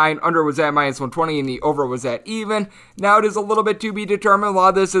 On the 9, under was at minus 120 and the over was at even. Now it is a little bit to be determined. A lot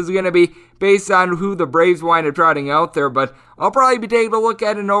of this is going to be based on who the Braves wind up trotting out there, but I'll probably be taking a look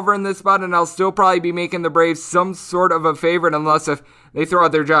at an over in this spot, and I'll still probably be making the Braves some sort of a favorite unless if they throw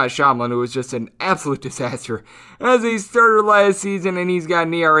out their Josh Tomlin, who was just an absolute disaster as he started last season, and he's got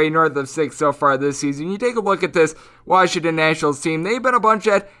an ERA north of 6 so far this season. You take a look at this Washington Nationals team. They've been a bunch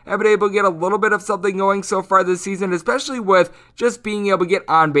that have been able to get a little bit of something going so far this season, especially with just being able to get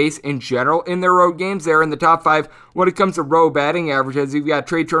on base in general in their road games. They're in the top 5 when it comes to road batting averages. You've got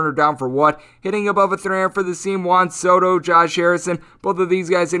Trey Turner down for what? Hitting above a 300 for the team. Juan Soto, Josh Harrison, both of these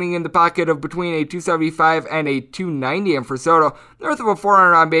guys hitting in the pocket of between a 275 and a 290. And for Soto, north of a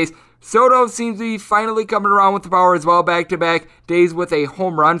 400 on base. Soto seems to be finally coming around with the power as well, back-to-back days with a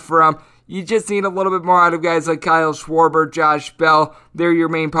home run for him. You just need a little bit more out of guys like Kyle Schwarber, Josh Bell. They're your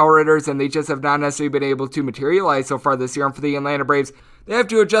main power hitters, and they just have not necessarily been able to materialize so far this year. And for the Atlanta Braves, they have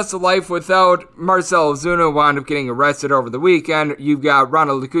to adjust to life without Marcell Ozuna, who wound up getting arrested over the weekend. You've got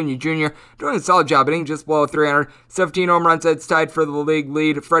Ronald Acuna Jr. doing a solid job hitting just below 300. 17 home runs, that's tied for the league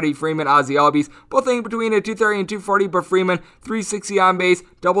lead. Freddie Freeman, Ozzie Albies, both hitting between a 230 and 240, but Freeman, 360 on base,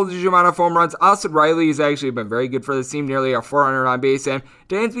 double-digit amount of home runs. Austin Riley has actually been very good for this team, nearly a 400 on base, and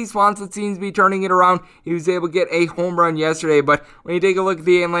Dansby Swanson seems to be turning it around. He was able to get a home run yesterday, but when you take a look at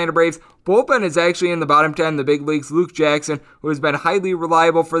the Atlanta Braves, bullpen is actually in the bottom 10 in the big leagues. Luke Jackson, who has been highly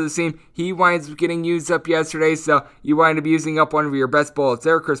reliable for the team, he winds up getting used up yesterday, so you wind up using up one of your best bullets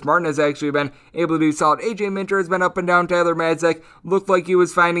there. Chris Martin has actually been able to do solid. AJ Minter has been up and down. Tyler Madzek looked like he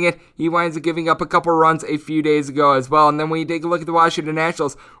was finding it. He winds up giving up a couple runs a few days ago as well. And then when you take a look at the Washington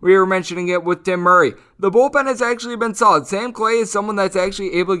Nationals, we were mentioning it with Tim Murray. The bullpen has actually been solid. Sam Clay is someone that's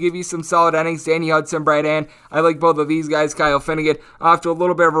actually able to give you some solid innings. Danny Hudson, Brad Hand, I like both of these guys. Kyle Finnegan, off to a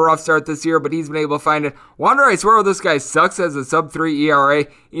little bit of a rough start this year, but he's been able to find it. Wander, I swear this guy sucks as a sub-3 ERA.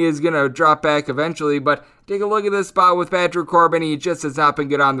 He is going to drop back eventually, but take a look at this spot with Patrick Corbin. He just has not been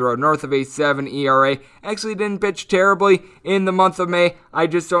good on the road. North of a 7 ERA. Actually didn't pitch terribly in the month of May. I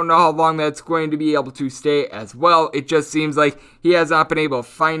just don't know how long that's going to be able to stay as well. It just seems like he has not been able to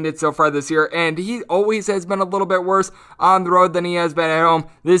find it so far this year, and he always has been a little bit worse on the road than he has been at home.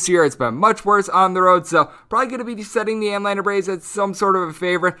 This year it's been much worse on the road, so probably going to be setting the Atlanta Braves as some sort of a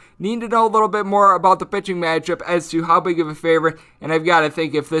favorite. Need to know a little bit more about the pitching matchup as to how big of a favorite, and I've got to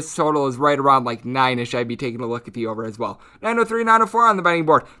think if this total is right around like 9-ish, I'd be taking a look at the over as well. 903, 904 on the betting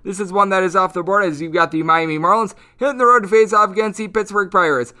board. This is one that is off the board as you've got the Miami Marlins hitting the road to face off against the Pittsburgh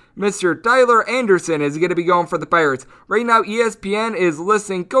Pirates. Mr. Tyler Anderson is going to be going for the Pirates. Right now, ESPN is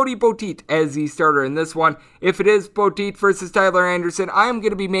listing Cody Poteet as the starter in this one. If it is Poteet versus Tyler Anderson, I'm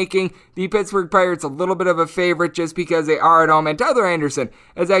going to be making the Pittsburgh Pirates a little bit of a favorite just because they are at home, and Tyler Anderson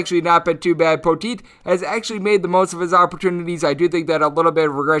has actually not been too bad. Poteet has actually made the most of his opportunities. I do think that a little bit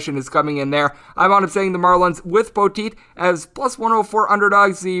of regression is coming in there. I wound up saying the Marlins with Poteet as plus 104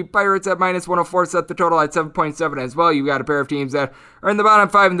 underdogs. The Pirates at minus 104 set the total at 7.7 as well. You've got a pair of teams that are in the bottom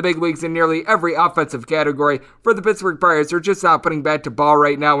 5 in the big leagues in nearly every offensive category. For the Pittsburgh Pirates, they're just not putting bat to ball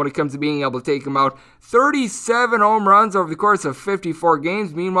right now when it comes to being able to take them out. 37 home runs over the course of 54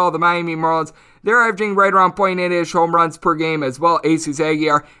 games. Meanwhile, the Miami Marlins, they're averaging right around 0.8-ish home runs per game as well. Jesus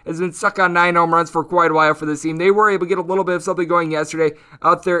Aguilar has been stuck on 9 home runs for quite a while for this team. They were able to get a little bit of something going yesterday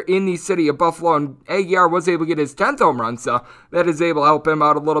out there in the city of Buffalo, and Aguilar was able to get his 10th home run, so that is able to help him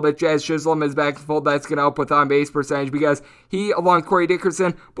out a little bit. Jazz Chisholm is back to the fold. That's going to help with on-base percentage because he, along with Corey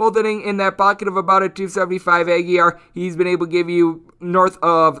Dickerson, both hitting in that pocket of about a 275. Aguilar, he's been able to give you north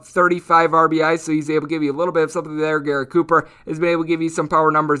of 35 RBIs, so he's able to give you a little bit of something there. Garrett Cooper has been able to give you some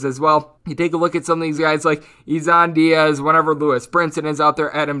power numbers as well. You take a look at some of these guys like Izan Diaz, whenever Lewis Brinson is out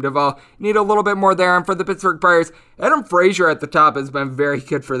there, Adam Duvall. Need a little bit more there. And for the Pittsburgh Pirates, Adam Frazier at the top has been very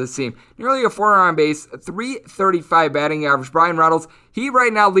good for this team. Nearly a 4 on base, 335 batting average. Brian Reynolds, he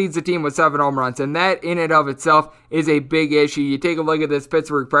right now leads the team with 7 home runs, and that in and of itself is a big issue. You take a look at this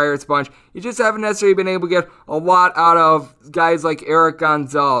Pittsburgh Pirates bunch, you just haven't necessarily been able to get a lot out of guys like Eric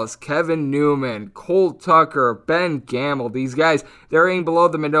Gonzalez, Kevin Newman, Cole Tucker, Ben Gamble. These guys, they're aiming below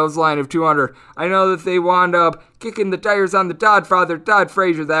the Mendoza line of 200. I know that they wound up kicking the tires on the Todd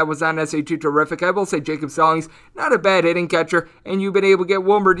Frazier. That was not necessarily too terrific. I will say Jacob Stallings, not a bad hitting catcher, and you've been able to get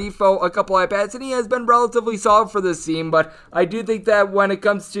Wilmer Defoe a couple at-bats, and he has been relatively solid for this team, but I do think that when it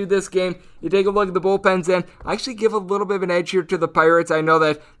comes to this game, you take a look at the bullpens, and I actually give a little bit of an edge here to the Pirates. I know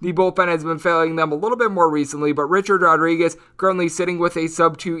that the bullpen has been failing them a little bit more recently, but Richard Rodriguez, currently sitting with a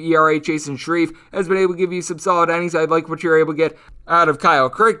sub-2 ERA. Jason Shreve has been able to give you some solid innings. I like what you're able to get out of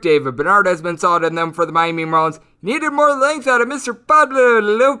Kyle Kirk. David Bernard has been solid in them for the Miami Marlins. Needed more length out of Mr. Pablo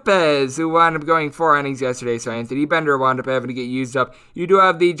Lopez, who wound up going 4 innings yesterday, so Anthony Bender wound up having to get used up. You do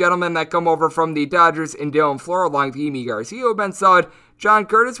have the gentlemen that come over from the Dodgers in Dylan Flora, along with Emi Garcia, who have been solid. John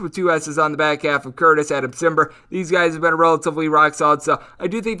Curtis with 2 S's on the back half of Curtis, Adam Simber. These guys have been relatively rock solid, so I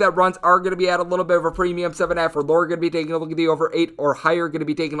do think that runs are going to be at a little bit of a premium. 7.5 or lower, going to be taking a look at the over 8 or higher, going to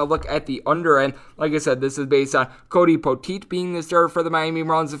be taking a look at the under. And like I said, this is based on Cody Poteet being the starter for the Miami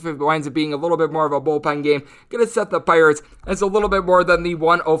Marlins. If it winds up being a little bit more of a bullpen game, going to set the Pirates as a little bit more than the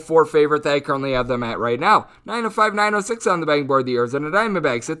 104 favorite that I currently have them at right now. 905, 906 on the betting board. The Arizona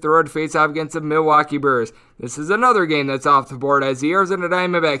Diamondbacks hit the road to face off against the Milwaukee Brewers. This is another game that's off the board as the Arizona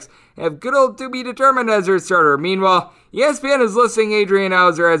Diamondbacks have good old to be determined as their starter. Meanwhile, ESPN is listing Adrian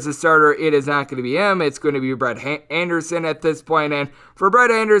Hauser as the starter. It is not going to be him. It's going to be Brett Anderson at this point. And for Brett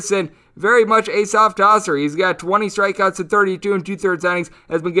Anderson, very much a soft tosser. He's got 20 strikeouts in 32 and 2/3 innings,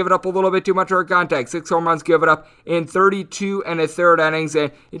 has been giving up a little bit too much hard contact. 6 home runs given up in 32 and a third innings.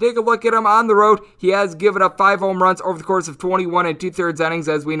 And you take a look at him on the road, he has given up 5 home runs over the course of 21 and 2/3 innings,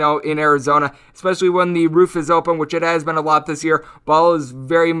 as we know, in Arizona, especially when the roof is open, which it has been a lot this year. Ball is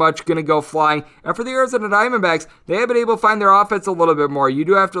very much going to go flying. And for the Arizona Diamondbacks, they have been able to find their offense a little bit more. You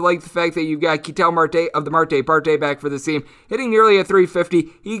do have to like the fact that you've got Ketel Marte of the Marte Parte back for the team, hitting nearly a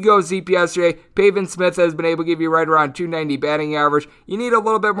 350. He goes deep yesterday. Pavin Smith has been able to give you right around 290 batting average. You need a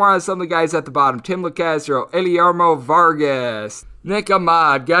little bit more on some of the guys at the bottom. Tim LaCastro, Eliarmo Vargas, Nick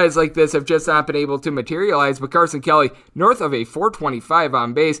Ahmad. Guys like this have just not been able to materialize, but Carson Kelly, north of a 425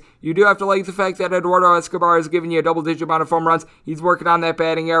 on base. You do have to like the fact that Eduardo Escobar has given you a double-digit amount of home runs. He's working on that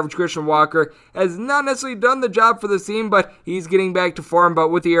batting average. Christian Walker has not necessarily done the job for the team, but he's getting back to form. But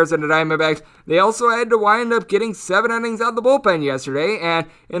with the Arizona Diamondbacks, they also had to wind up getting 7 innings out of the bullpen yesterday, and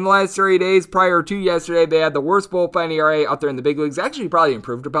in the last 30 days prior to yesterday, they had the worst bullpen ERA out there in the big leagues. Actually, probably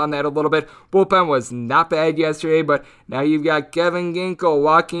improved upon that a little bit. Bullpen was not bad yesterday, but now you've got Kevin Ginkel,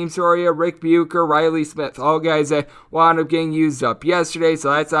 Joaquin Soria, Rick Bucher, Riley Smith, all guys that wound up getting used up yesterday,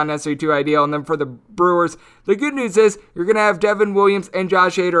 so that's not necessarily too ideal. And then for the Brewers, the good news is you're going to have Devin Williams and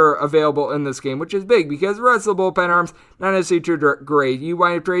Josh Hader available in this game, which is big because the rest of the bullpen arms, not necessarily too great. You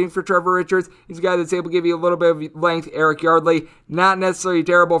wind up trading for Trevor Richards. He's a guy that's able to give you a little bit of length. Eric Yardley, not necessarily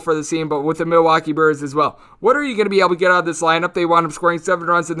terrible for the team, but with the Milwaukee Brewers as well. What are you going to be able to get out of this lineup? They wound up scoring 7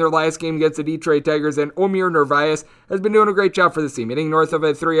 runs in their last game against the Detroit Tigers, and Omir Narvaez has been doing a great job for the team, hitting north of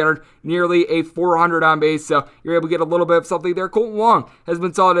a 300, nearly a 400 on base, so you're able to get a little bit of something there. Colton Wong has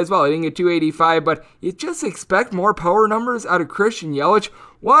been solid as well, hitting a 285, but you just expect more power numbers out of Christian Yelich.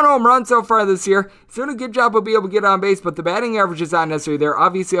 1 home run so far this year. He's doing a good job of being able to get on base, but the batting average is not necessarily there.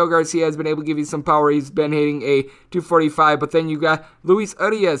 Obviously, El Garcia has been able to give you some power. He's been hitting a 245, but then you got Luis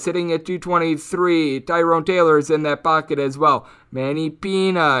Urias hitting at 223. Tyrone Taylor's in that pocket as well. Manny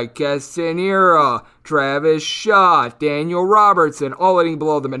Pina, Castanera, Travis Shaw, Daniel Robertson, all hitting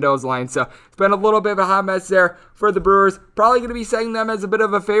below the Mendoza line. So it's been a little bit of a hot mess there for the Brewers. Probably going to be setting them as a bit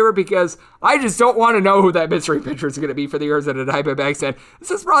of a favorite because I just don't want to know who that mystery pitcher is going to be for the Arizona Diamondbacks. And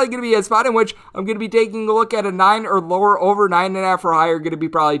this is probably going to be a spot in which I'm going to be taking a look at a 9 or lower, over 9.5 or higher. Going to be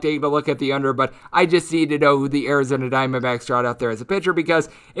probably taking a look at the under, but I just need to know who the Arizona Diamondbacks trot out there as a pitcher because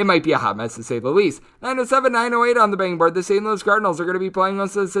it might be a hot mess to say the least. 907, 908 on the betting board. The St. Louis Cardinals are going to be playing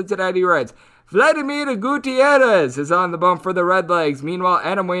against the Cincinnati Reds. Vladimir Gutierrez is on the bump for the Redlegs. Meanwhile,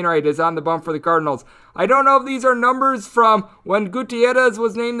 Adam Wainwright is on the bump for the Cardinals. I don't know if these are numbers from when Gutierrez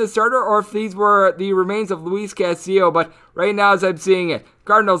was named the starter or if these were the remains of Luis Castillo, but right now as I'm seeing it,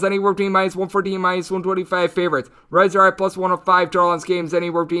 Cardinals anywhere between -114, -125 favorites. Reds are at +105 total on games,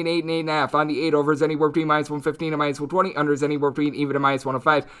 anywhere between 8 and 8.5. On the 8 overs, anywhere between -115 and -120. Unders anywhere between even and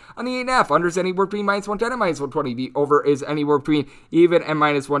 -105. On the 8.5, unders anywhere between -110 and -120. The over is anywhere between even and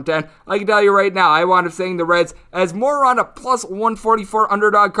 -110. I can tell you right now, I wound up saying the Reds as more around a +144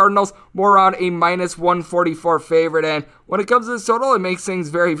 underdog. Cardinals more around a -144 favorite. And when it comes to this total, it makes things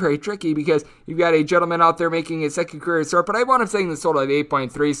very, very tricky because you've got a gentleman out there making his second career start, but I wound up saying this total at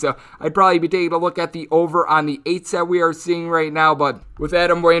 8.3, so I'd probably be taking a look at the over on the 8s that we are seeing right now. But with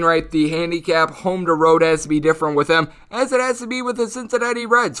Adam Wainwright, the handicap home to road has to be different with him, as it has to be with the Cincinnati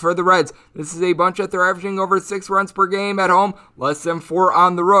Reds. For the Reds, this is a bunch that they're averaging over 6 runs per game at home, less than 4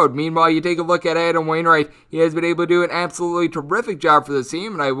 on the road. Meanwhile, you take a look at Adam Wainwright, he has been able to do an absolutely terrific job for the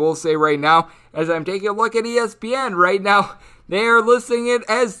team, and I will say right now, as I'm taking a look at ESPN right now, they are listing it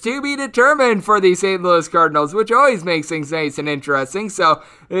as to be determined for the St. Louis Cardinals, which always makes things nice and interesting. So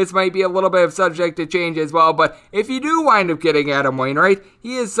this might be a little bit of subject to change as well. But if you do wind up getting Adam Wainwright,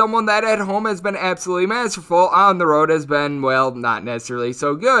 he is someone that at home has been absolutely masterful. On the road has been, well, not necessarily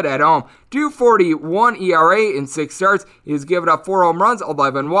so good at home. 2.41 ERA in 6 starts. He's given up 4 home runs,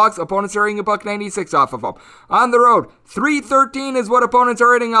 11 walks. Opponents are hitting $1.96 off of him. On the road, 3.13 is what opponents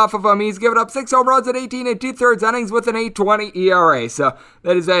are hitting off of him. He's given up 6 home runs at 18 and 2/3 innings with an 8.20 ERA. So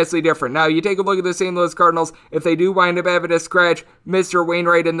that is vastly different. Now, you take a look at the St. Louis Cardinals. If they do wind up having to scratch Mr.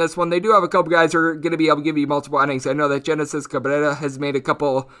 Wainwright in this one, they do have a couple guys who are going to be able to give you multiple innings. I know that Genesis Cabrera has made a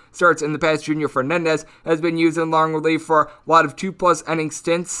couple starts in the past. Junior Fernandez has been used in long relief for a lot of 2+ inning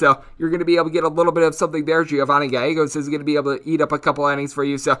stints. So you're going to be able to get a little bit of something there. Giovanni Gallegos is going to be able to eat up a couple innings for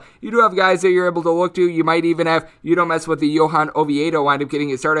you. So you do have guys that you're able to look to. You might even have, you don't mess with the Johan Oviedo, wind up getting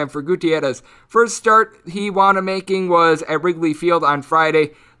his start. And for Gutierrez, first start he wound up making was at Wrigley Field on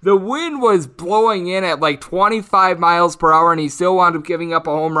Friday. The wind was blowing in at like 25 miles per hour, and he still wound up giving up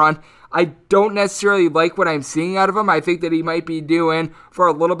a home run. I don't necessarily like what I'm seeing out of him. I think that he might be due in for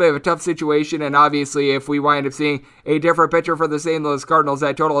a little bit of a tough situation, and obviously if we wind up seeing a different pitcher for the St. Louis Cardinals,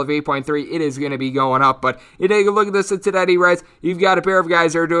 that total of 8.3, it is going to be going up. But you take a look at the Cincinnati Reds, you've got a pair of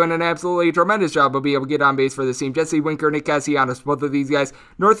guys that are doing an absolutely tremendous job of being able to get on base for this team. Jesse Winker, Nick Castellanos, both of these guys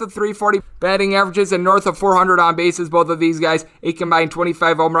north of 340 batting averages and north of 400 on bases, both of these guys, a combined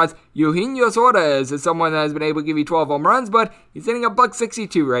 25 home runs. Eugenio Suarez is someone that has been able to give you 12 home runs, but he's hitting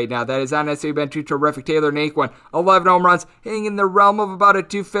 $162 right now. That has not necessarily been too terrific. Taylor Naquin, 11 home runs, hitting in the realm of about a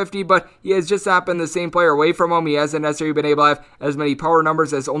 250, but he has just not been the same player away from home. He hasn't necessarily been able to have as many power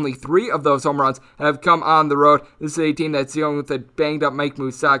numbers, as only 3 of those home runs have come on the road. This is a team that's dealing with a banged up Mike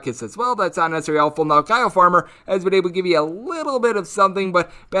Moustakas as well. That's not necessarily helpful. Now, Kyle Farmer has been able to give you a little bit of something,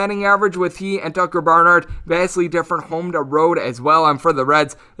 but batting average with he and Tucker Barnhart, vastly different home to road as well. And for the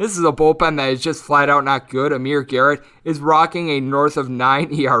Reds, this is a bullpen that is just flat out not good. Amir Garrett is rocking a north of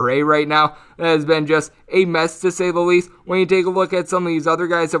 9 ERA right now. That has been just a mess, to say the least. When you take a look at some of these other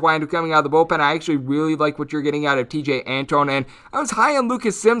guys that wind up coming out of the bullpen, I actually really like what you're getting out of TJ Antone, and I was high on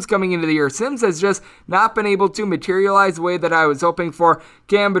Lucas Sims coming into the year. Sims has just not been able to materialize the way that I was hoping for.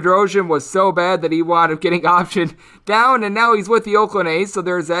 Cam Bedrosian was so bad that he wound up getting optioned down, and now he's with the Oakland A's, so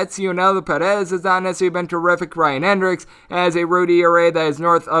there's that. Cionel Perez has not necessarily been terrific. Ryan Hendricks has a road ERA that is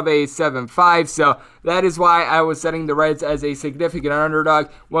north of a 7.5, so that is why I was setting the Reds as a significant underdog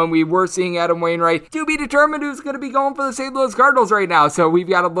when we were seeing Adam Wainwright to be determined who's going to be going for the St. Louis Cardinals right now. So we've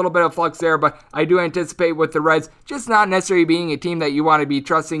got a little bit of flux there, but I do anticipate with the Reds just not necessarily being a team that you want to be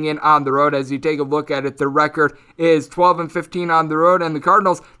trusting in on the road. As you take a look at it, the record is 12-15 on the road, and the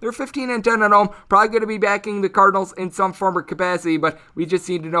Cardinals, they're 15-10 at home. Probably going to be backing the Cardinals in some form or capacity, but we just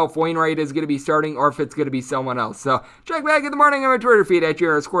need to know if Wainwright is going to be starting or if it's going to be someone else. So check back in the morning on my Twitter feed at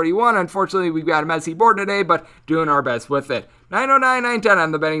JRS41. Unfortunately, we've got a messy board today, but doing our best with it. 909-910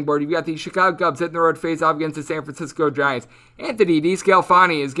 on the betting board. You've got the Chicago Cubs hitting the road face-off against the San Francisco Giants. Anthony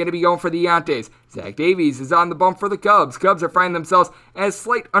DeScalfani is going to be going for the Yankees. Zach Davies is on the bump for the Cubs. Cubs are finding themselves as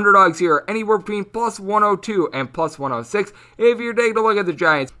slight underdogs here, anywhere between plus 102 and plus 106. If you're taking a look at the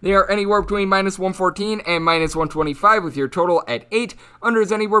Giants, they are anywhere between minus 114 and minus 125 with your total at 8. Under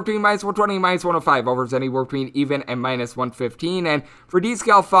is anywhere between minus 120 and minus 105. Over is anywhere between even and minus 115. And for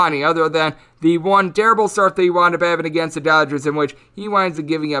DeScalfani, other than the one terrible start that he wound up having against the Dodgers, in which he winds up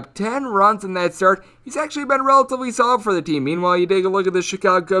giving up 10 runs in that start, he's actually been relatively solid for the team. Meanwhile, you take a look at the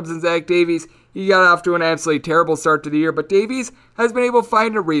Chicago Cubs and Zach Davies. He got off to an absolutely terrible start to the year, but Davies has been able to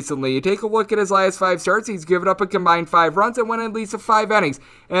find it recently. You take a look at his last 5 starts, he's given up a combined 5 runs and went at least 5 innings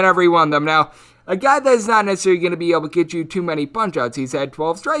in every one of them. Now, a guy that is not necessarily going to be able to get you too many punch-outs. He's had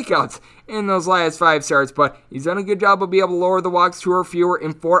 12 strikeouts in those last 5 starts, but he's done a good job of being able to lower the walks 2 or fewer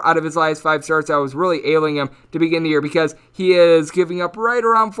in 4 out of his last 5 starts. I was really ailing him to begin the year because he is giving up right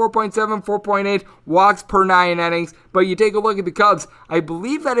around 4.7, 4.8 walks per 9 innings. But you take a look at the Cubs, I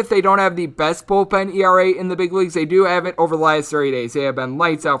believe that if they don't have the best bullpen ERA in the big leagues, they do have it over the last 30 days. They have been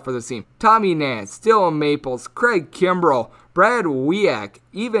lights out for the team. Tommy Nance, Dylan Maples, Craig Kimbrell, Brad Wiak,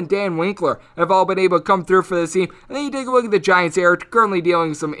 even Dan Winkler have all been able to come through for this team. And then you take a look at the Giants. They are currently dealing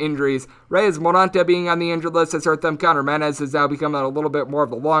with some injuries. Reyes Moranta being on the injured list has hurt them. Connor Menez has now become a little bit more of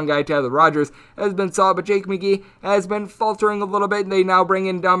the long guy. Tyler Rogers has been solid, but Jake McGee has been faltering a little bit. And they now bring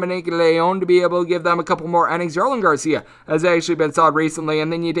in Dominic Leon to be able to give them a couple more innings. Jarlin Garcia has actually been solid recently.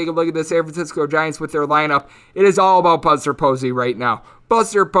 And then you take a look at the San Francisco Giants with their lineup. It is all about Buster Posey right now.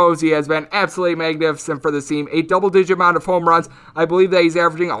 Buster Posey has been absolutely magnificent for the team. A double-digit amount of home runs. I believe that he's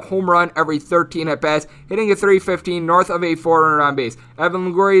averaging a home run every 13 at-bats, hitting a 315 north of a 400 on base.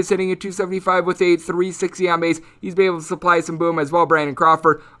 Evan Longoria is hitting a 275 with a 360 on base. He's been able to supply some boom as well. Brandon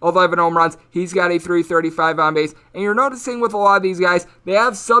Crawford, 11 home runs. He's got a 335 on base. And you're noticing with a lot of these guys, they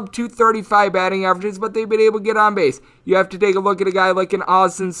have sub-235 batting averages, but they've been able to get on base. You have to take a look at a guy like an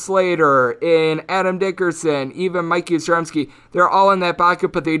Austin Slater, in Adam Dickerson, even Mike Yastrzemski. They're all in that pocket,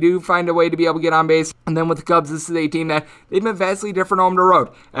 but they do find a way to be able to get on base. And then with the Cubs, this is a team that they've been vastly different home to road.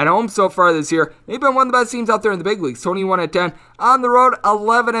 At home so far this year, they've been one of the best teams out there in the big leagues. 21-10. On the road,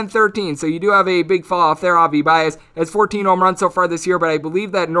 11-13. So you do have a big fall off there. Avi Baez has 14 home runs so far this year, but I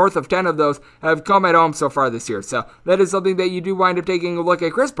believe that north of 10 of those have come at home so far this year. So that is something that you do wind up taking a look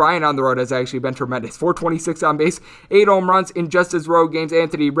at. Chris Bryant on the road has actually been tremendous. 426 on base, 8 home runs in just his road games.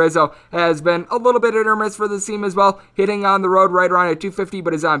 Anthony Rizzo has been a little bit hit or miss for the team as well, hitting on the road right around at 250,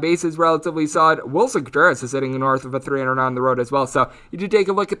 but his on base is relatively solid. Wilson Contreras is hitting north of a 300 on the road as well. So you do take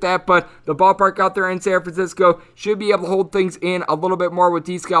a look at that, but the ballpark out there in San Francisco should be able to hold things in in a little bit more with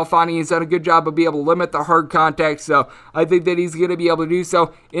DeScalfani. He's done a good job of being able to limit the hard contact, so I think that he's going to be able to do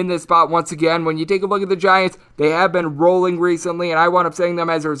so in this spot once again. When you take a look at the Giants, they have been rolling recently, and I wound up saying them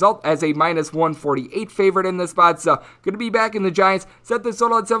as a result as a minus 148 favorite in this spot, so going to be back in the Giants. Set this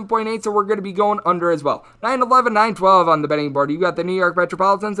total at 7.8, so we're going to be going under as well. 9-11, 9-12 on the betting board. You got the New York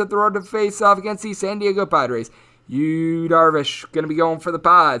Metropolitans at the road to face off against the San Diego Padres. Yu Darvish going to be going for the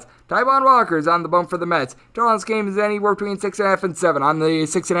Pods. Taijuan Walker is on the bump for the Mets. Total on this game is anywhere between 6.5 and 7. On the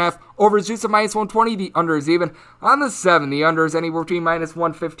 6.5, over is juice at minus 120. The under is even. On the 7, the under is anywhere between minus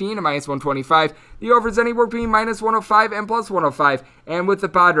 115 and minus 125. The over is anywhere between minus 105 and plus 105. And with the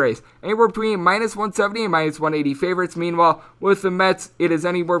Padres, anywhere between minus 170 and minus 180 favorites. Meanwhile, with the Mets, it is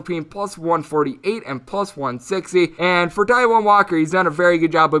anywhere between plus 148 and plus 160. And for Taijuan Walker, he's done a very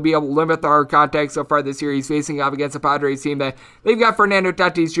good job of being able to limit the hard contact so far this year. He's facing off against a Padres team that they've got Fernando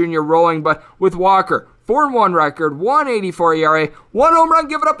Tatis Jr. rolling, but with Walker, 4-1 record, 1.84 ERA, 1 home run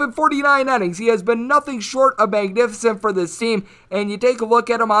given up in 49 innings. He has been nothing short of magnificent for this team, and you take a look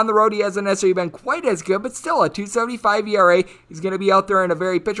at him on the road, he hasn't necessarily been quite as good, but still a 2.75 ERA. He's going to be out there in a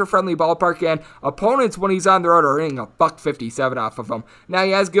very pitcher-friendly ballpark, and opponents when he's on the road are hitting a $1.57 off of him. Now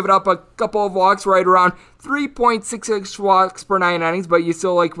he has given up a couple of walks, right around 3.66 walks per 9 innings, but you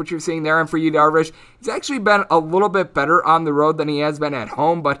still like what you're seeing there. And for Yu Darvish, he's actually been a little bit better on the road than he has been at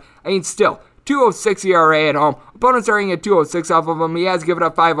home, but I mean still, 2.06 ERA at home. Opponents are hitting at 2.06 off of him. He has given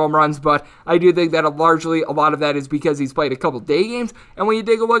up 5 home runs, but I do think that largely a lot of that is because he's played a couple day games. And when you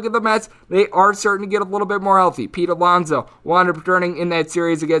take a look at the Mets, they are starting to get a little bit more healthy. Pete Alonso wound up returning in that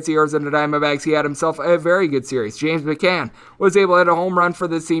series against the Arizona Diamondbacks. He had himself a very good series. James McCann was able to hit a home run for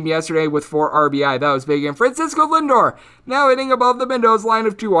this team yesterday with 4 RBI. That was big. And Francisco Lindor now hitting above the Mendoza line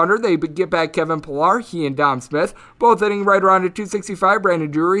of 200. They get back Kevin Pillar, he and Dom Smith, both hitting right around at 265.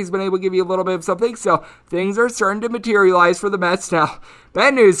 Brandon Drury's been able to give you a little bit of something, so things are starting to materialize for the Mets now.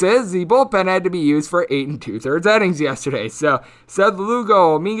 Bad news is the bullpen had to be used for 8 2/3 innings yesterday. So Seth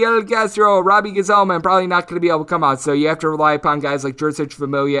Lugo, Miguel Castro, Robbie Gazelman probably not going to be able to come out. So you have to rely upon guys like Jurcic,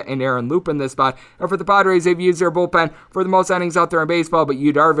 Familia, and Aaron Loop in this spot. And for the Padres, they've used their bullpen for the most innings out there in baseball. But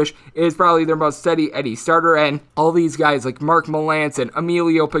Yu Darvish is probably their most steady Eddie starter. And all these guys like Mark Melancon,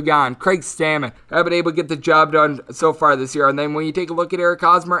 Emilio Pagan, Craig Stammen have been able to get the job done so far this year. And then when you take a look at Eric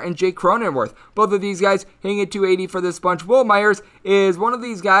Hosmer and Jake Cronenworth, both of these guys hitting at 280 for this bunch. Will Myers is one of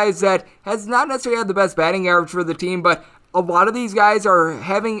these guys that has not necessarily had the best batting average for the team, but a lot of these guys are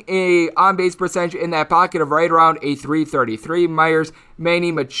having a on-base percentage in that pocket of right around a 333. Myers,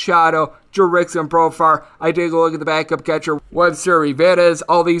 Manny Machado, Jurickson Profar. I take a look at the backup catcher, Webster Rivera.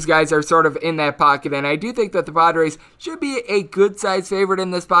 All these guys are sort of in that pocket, and I do think that the Padres should be a good-sized favorite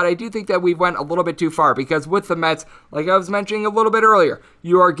in this spot. I do think that we went a little bit too far, because with the Mets, like I was mentioning a little bit earlier,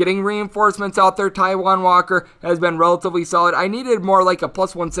 you are getting reinforcements out there. Taijuan Walker has been relatively solid. I needed more like a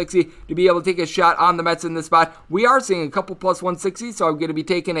plus 160 to be able to take a shot on the Mets in this spot. We are seeing a couple plus 160, so I'm going to be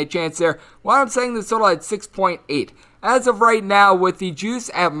taking a chance there. Well, I'm saying this total at 6.8. As of right now, with the juice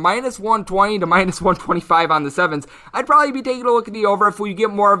at minus 120 to minus 125 on the 7s, I'd probably be taking a look at the over. If we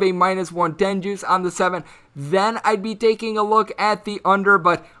get more of a minus 110 juice on the 7, then I'd be taking a look at the under,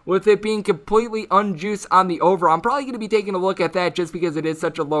 but with it being completely unjuiced on the over, I'm probably going to be taking a look at that just because it is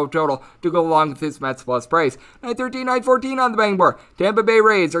such a low total to go along with this Mets plus price. 9-13, 9-14 on the betting board. Tampa Bay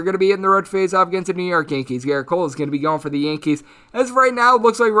Rays are going to be in the road to face off against the New York Yankees. Garrett Cole is going to be going for the Yankees. As of right now, it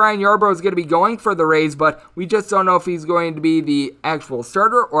looks like Ryan Yarbrough is going to be going for the Rays, but we just don't know if he's going to be the actual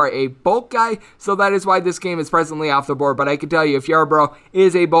starter or a bulk guy, so that is why this game is presently off the board. But I can tell you, if Yarbrough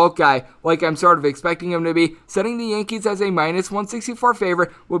is a bulk guy, like I'm sort of expecting him to be, setting the Yankees as a minus 164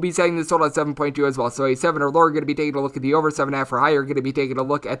 favorite, will be setting this total at 7.2 as well. So a 7 or lower, going to be taking a look at the over. 7.5 or higher, going to be taking a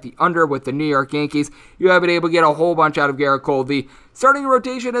look at the under with the New York Yankees. You have been able to get a whole bunch out of Garrett Cole. The starting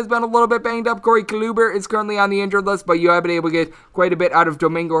rotation has been a little bit banged up. Corey Kluber is currently on the injured list, but you have been able to get quite a bit out of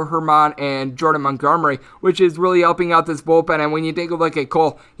Domingo Germán and Jordan Montgomery, which is really helping out this bullpen. And when you take a look at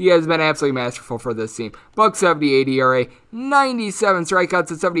Cole, he has been absolutely masterful for this team. $1.78 ERA, 97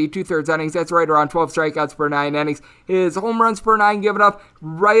 strikeouts at 72 thirds innings. That's right around 12 strikeouts per 9 innings. His home runs per 9 given up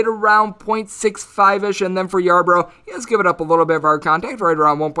right around 0.65-ish. And then for Yarbrough, he has given up a little bit of hard contact, right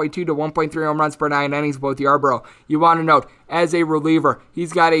around 1.2 to 1.3 home runs per 9 innings, both Yarbrough. You want to note, as a reliever,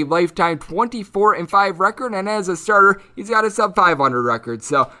 he's got a lifetime 24-5 record, and as a starter, he's got a sub-500 record.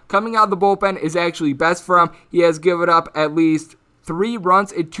 So coming out of the bullpen is actually best for him. He has given up at least 3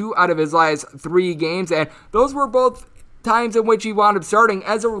 runs in 2 out of his last 3 games, and those were both times in which he wound up starting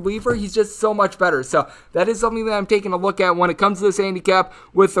as a reliever, he's just so much better. So that is something that I'm taking a look at when it comes to this handicap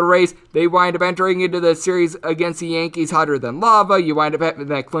with the Rays. They wind up entering into the series against the Yankees hotter than lava. You wind up having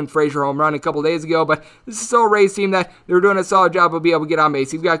that Clint Frazier home run a couple days ago, but this is still a Rays team that they're doing a solid job of being able to get on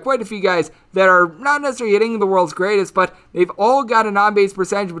base. You've got quite a few guys that are not necessarily hitting the world's greatest, but they've all got an on-base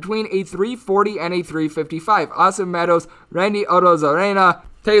percentage between a 340 and a 355. Austin Meadows, Randy Arozarena,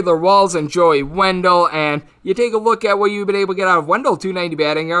 Taylor Walls, and Joey Wendell. And you take a look at what you've been able to get out of Wendell, 290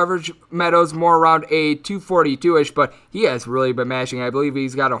 batting average. Meadows more around a 242-ish, but he has really been mashing. I believe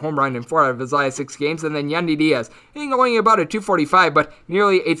he's got a home run in 4 out of his last 6 games. And then Yandy Diaz, hitting only about a 245, but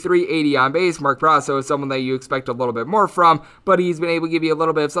nearly a 380 on base. Mark Brasso is someone that you expect a little bit more from, but he's been able to give you a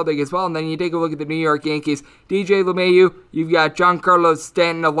little bit of something as well. And then you take a look at the New York Yankees. DJ LeMahieu, you've got Giancarlo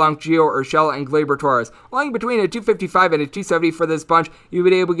Stanton along Gio Urshela and Gleyber Torres. Lying between a 255 and a 270 for this bunch, you've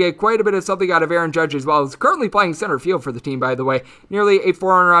been able to get quite a bit of something out of Aaron Judge as well. He's currently playing center field for the team, by the way. Nearly a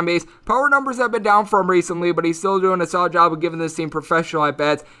 400 on base. Power numbers have been down for him recently, but he's still doing a solid job of giving this team professional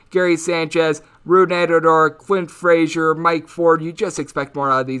at-bats. Gary Sanchez, Rude Nadador, Clint Frazier, Mike Ford. You just expect more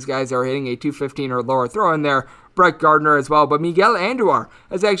out of these guys that are hitting a 215 or lower. Throw in there Brett Gardner as well, but Miguel Andujar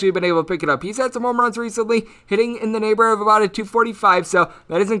has actually been able to pick it up. He's had some home runs recently, hitting in the neighborhood of about a 245, so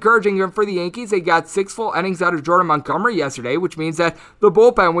that is encouraging even for the Yankees. They got 6 full innings out of Jordan Montgomery yesterday, which means that the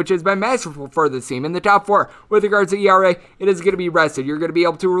bullpen, which has been masterful for this team, in the top 4 with regards to ERA, it is going to be rested. You're going to be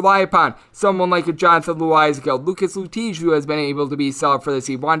able to rely upon someone like a Jonathan Loizaga, Lucas Lutige, who has been able to be solid for this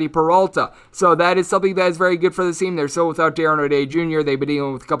team, Wandy Peralta. So that is something that is very good for the team. They're still without Darren O'Day Jr. They've been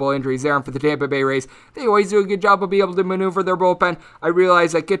dealing with a couple of injuries there, and for the Tampa Bay Rays, they always do a good job of being able to maneuver their bullpen. I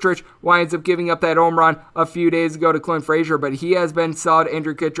realize that Kittredge winds up giving up that home run a few days ago to Clint Frazier, but he has been solid.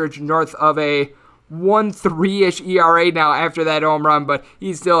 Andrew Kittredge north of a 1.3-ish ERA now after that home run, but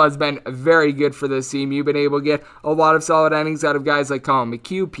he still has been very good for this team. You've been able to get a lot of solid innings out of guys like Colin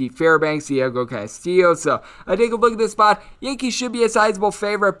McHugh, Pete Fairbanks, Diego Castillo. So I take a look at this spot. Yankees should be a sizable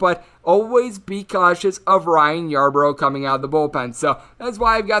favorite, but always be cautious of Ryan Yarbrough coming out of the bullpen. So that's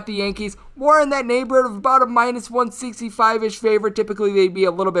why I've got the Yankees more in that neighborhood of about a minus 165-ish favorite. Typically, they'd be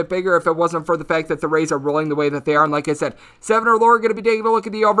a little bit bigger if it wasn't for the fact that the Rays are rolling the way that they are. And like I said, 7 or lower are going to be taking a look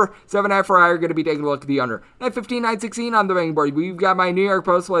at the over. 7.5 or higher are going to be taking a look at the under. 9:15, 9:16 on the betting board. We've got my New York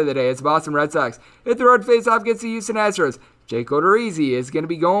Post play of the day. It's the Boston Red Sox hit the road face-off against the Houston Astros. Jake Odorizzi is going to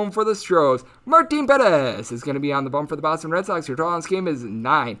be going for the Stros. Martin Perez is going to be on the bump for the Boston Red Sox. Your total on this game is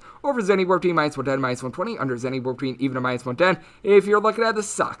 9. Over is anywhere between minus 110, minus 120. Under is anywhere between even to minus 110. If you're looking at the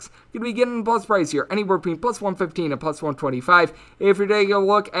Sox, you're going to be getting plus price here. Anywhere between plus 115 and plus 125. If you're taking a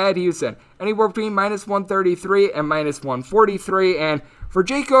look at Houston, anywhere between minus 133 and minus 143. And for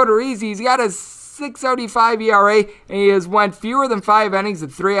Jake Odorizzi, he's got a 6.75 ERA, and he has went fewer than 5 innings in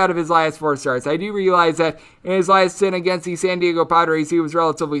 3 out of his last 4 starts. I do realize that in his last stint against the San Diego Padres, he was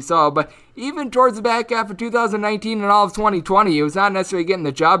relatively solid, but even towards the back half of 2019 and all of 2020, he was not necessarily getting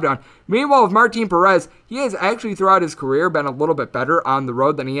the job done. Meanwhile, with Martin Perez, he has actually throughout his career been a little bit better on the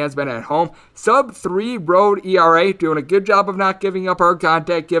road than he has been at home. Sub-3 road ERA, doing a good job of not giving up hard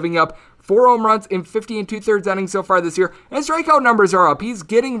contact, giving up 4 home runs in 50 2/3 innings so far this year, and strikeout numbers are up. He's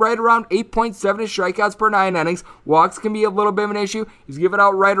getting right around 8.7-ish strikeouts per 9 innings. Walks can be a little bit of an issue. He's giving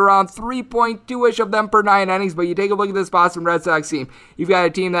out right around 3.2-ish of them per 9 innings, but you take a look at this Boston Red Sox team. You've got a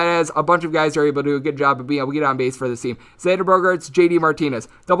team that has a bunch of guys that are able to do a good job of being able to get on base for this team. Xander Bogaerts, JD Martinez,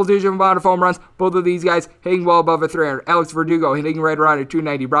 double-digit amount of home runs. Both of these guys hitting well above a 300. Alex Verdugo hitting right around a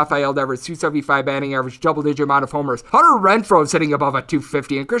 290. Rafael Devers, 275 batting average, double-digit amount of homers. Hunter Renfroe's hitting above a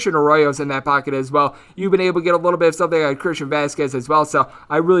 250, and Christian Arroyo's in that pocket as well. You've been able to get a little bit of something like Christian Vasquez as well, so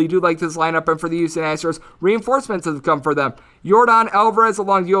I really do like this lineup. And for the Houston Astros, reinforcements have come for them. Jordan Alvarez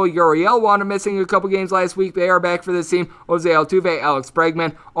along Yoel Uriel wound up missing a couple games last week. They are back for this team. Jose Altuve, Alex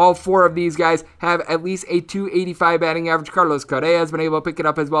Bregman, all 4 of these guys have at least a 285 batting average. Carlos Correa has been able to pick it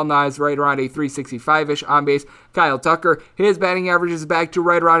up as well. Now he's right around a 365-ish on base. Kyle Tucker, his batting average is back to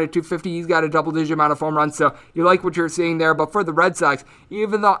right around a 250. He's got a double-digit amount of home runs, so you like what you're seeing there. But for the Red Sox,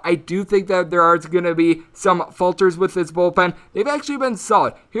 even though I do think that there are going to be some falters with this bullpen, they've actually been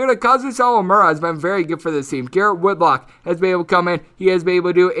solid. Hirokazu Sawamura has been very good for this team. Garrett Whitlock has been able to come in. He has been able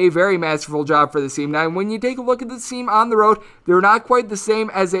to do a very masterful job for this team. Now, when you take a look at this team on the road, they're not quite the same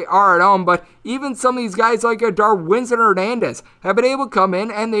as they are at home, but even some of these guys like Darwinzon Hernandez have been able to come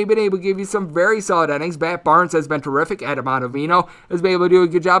in, and they've been able to give you some very solid innings. Matt Barnes has been terrific. Adam Ottavino has been able to do a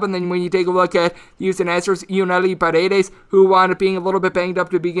good job. And then when you take a look at the Houston Astros, Yuneli Paredes, who wound up being a little bit banged up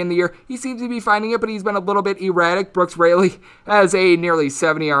to begin the year, he seems to be finding it, but he's been a little bit erratic. Brooks Raley has a nearly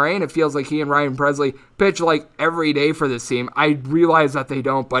 70 ERA, and it feels like he and Ryan Presley pitch like every day for this team. I realize that they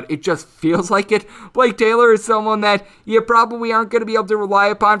don't, but it just feels like it. Blake Taylor is someone that you probably aren't going to be able to rely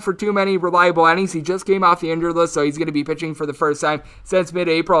upon for too many reliable innings. He just came off the injured list, so he's going to be pitching for the first time since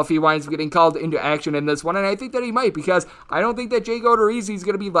mid-April if he winds up getting called into action in this one, and I think that he might, because I don't think that Jake Odorizzi is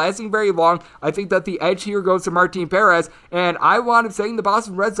going to be lasting very long. I think that the edge here goes to Martin Perez, and I wound up saying the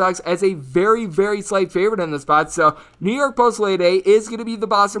Boston Red Sox as a very, very slight favorite in the spot, so New York Post Today is going to be the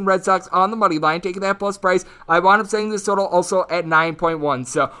Boston Red Sox on the money line, taking that plus price. I wound up saying this total also at 9.1,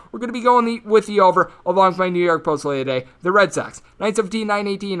 so we're going to be going with the over along with my New York Post today. The Red Sox, 917,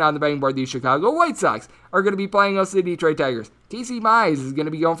 918 on the betting board. The Chicago White Sox are going to be playing us the Detroit Tigers. Casey Mize is going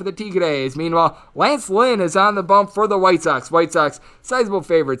to be going for the Tigres. Meanwhile, Lance Lynn is on the bump for the White Sox. White Sox, sizable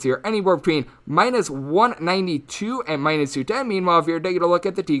favorites here, anywhere between minus 192 and minus 210. Meanwhile, if you're taking a look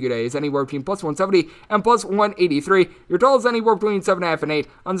at the Tigres, anywhere between plus 170 and plus 183. Your total is anywhere between 7.5 and 8.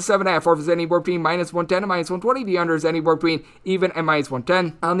 On the 7.5, or if it's anywhere between minus 110 and minus 120. The under is anywhere between even and minus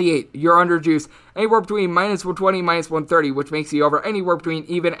 110. On the 8, your under juice, anywhere between minus 120 and minus 130, which makes the over anywhere between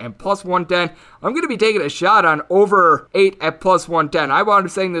even and plus 110. I'm going to be taking a shot on over 8 at plus 110. I wound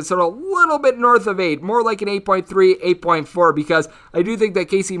up saying this sort of a little bit north of 8, more like an 8.3, 8.4, because I do think that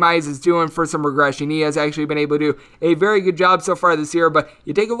Casey Mize is doing for some regression. He has actually been able to do a very good job so far this year, but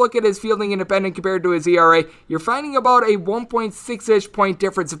you take a look at his fielding independent compared to his ERA, you're finding about a 1.6-ish point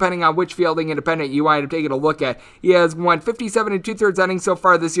difference depending on which fielding independent you wind up taking a look at. He has won 57 2/3 innings so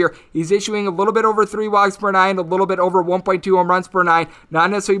far this year. He's issuing a little bit over 3 walks per 9, a little bit over 1.2 home runs per 9, not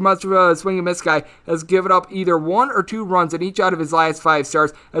necessarily much of a swing and miss guy. Has given up either 1 or 2 runs in each out of his last 5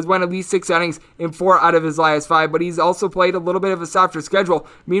 starts, has won at least 6 innings in 4 out of his last 5, but he's also played a little bit of a softer schedule.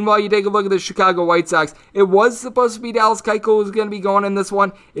 Meanwhile, you take a look at the Chicago White Sox. It was supposed to be Dallas Keuchel who was going to be going in this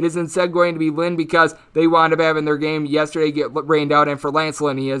one. It is instead going to be Lynn, because they wound up having their game yesterday get rained out, and for Lance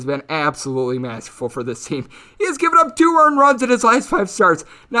Lynn, he has been absolutely masterful for this team. He has given up 2 earned runs in his last 5 starts.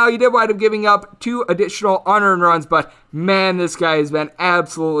 Now, he did wind up giving up 2 additional unearned runs, but man, this guy has been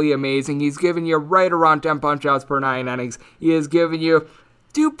absolutely amazing. He's given you right around 10 punch-outs per 9 innings. He has given you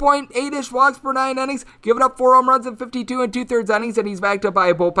 2.8-ish walks per 9 innings, giving up 4 home runs in 52 2/3 innings, and he's backed up by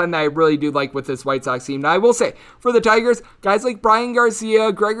a bullpen that I really do like with this White Sox team. Now, I will say, for the Tigers, guys like Brian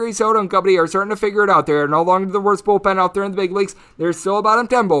Garcia, Gregory Soto, and company are starting to figure it out. They're no longer the worst bullpen out there in the big leagues. They're still a bottom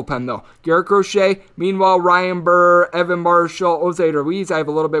 10 bullpen, though. Garrett Crochet, meanwhile, Ryan Burr, Evan Marshall, Jose Ruiz. I have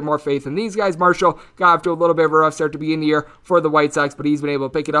a little bit more faith in these guys. Marshall got off to a little bit of a rough start to begin the year for the White Sox, but he's been able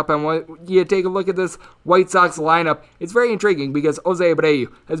to pick it up. And when you take a look at this White Sox lineup, it's very intriguing because Jose Abreu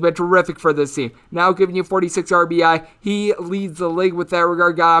has been terrific for this team. Now giving you 46 RBI. He leads the league with that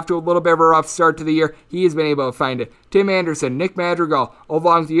regard. Got off to a little bit of a rough start to the year. He has been able to find it. Tim Anderson, Nick Madrigal,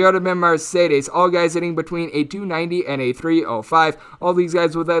 along with Yodaman Mercedes, all guys hitting between a 290 and a 305. All these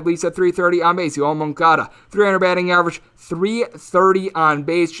guys with at least a 330 on base. Yoel Moncada, 300 batting average, 330 on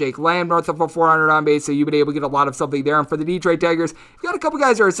base. Jake Lamb, north of a 400 on base, so you've been able to get a lot of something there. And for the Detroit Tigers, you've got a couple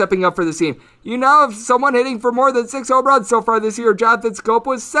guys that are stepping up for the team. You now have someone hitting for more than 6 home runs so far this year. Jonathan Scope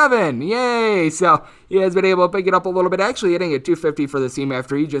was 7. Yay! So he has been able to pick it up a little bit, actually hitting at 250 for the team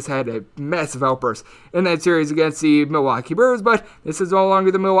after he just had a massive outburst in that series against the Milwaukee Brewers. But this is no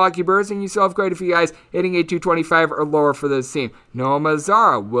longer the Milwaukee Brewers, and you still have quite a few guys hitting a 225 or lower for this team. Noah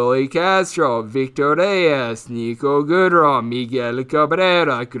Mazzara, Willie Castro, Victor Reyes, Nico Goodrum, Miguel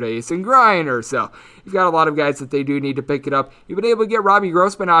Cabrera, Grayson Griner. So you've got a lot of guys that they do need to pick it up. You've been able to get Robbie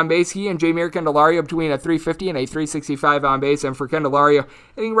Grossman on base. He and Jamier Candelario between a 350 and a 365 on base. And for Candelario,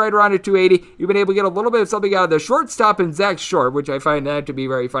 hitting right around a 280. You've been able to get a little bit of something out of the shortstop and Zach Short, which I find that to be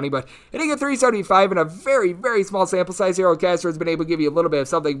very funny. But hitting a 375 in a very, very small sample size here, Castro has been able to give you a little bit of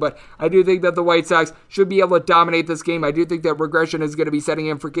something. But I do think that the White Sox should be able to dominate this game. I do think that regression is going to be setting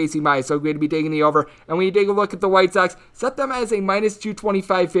in for Casey Mize. So going to be taking the over. And when you take a look at the White Sox, set them as a minus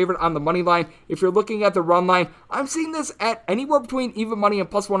 225 favorite on the money line. If you're looking at the run line, I'm seeing this at anywhere between even money and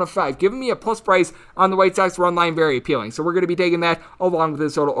plus 105. Giving me a plus price on the White Sox run line, very appealing. So we're going to be taking that along with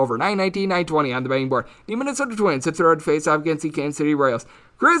this total over 919, 920 on the betting board. The Minnesota Twins hit the road face off against the Kansas City Royals.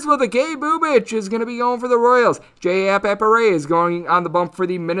 Chris with a K. Bubich is going to be going for the Royals. J. Apapare is going on the bump for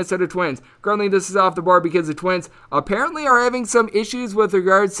the Minnesota Twins. Currently, this is off the board because the Twins apparently are having some issues with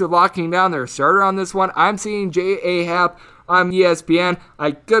regards to locking down their starter on this one. I'm seeing J.A. Happ on ESPN.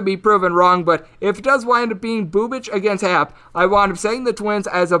 I could be proven wrong, but if it does wind up being Bubich against Happ, I wound up saying the Twins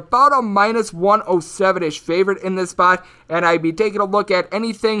as about a minus 107-ish favorite in this spot, and I'd be taking a look at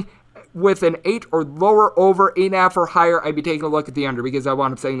anything with an 8 or lower over, 8.5 or higher. I'd be taking a look at the under because I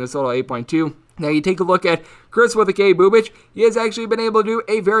wound up saying this total 8.2. Now you take a look at Chris with a K Bubich, he has actually been able to do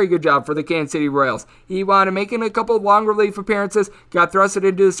a very good job for the Kansas City Royals. He wound up making a couple of long relief appearances, got thrusted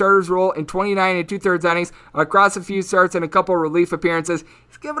into the starter's role in 29 and 2/3 innings across a few starts and a couple of relief appearances.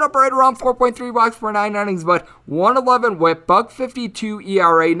 He's given up right around 4.3 walks per 9 innings, but 111 whip, .52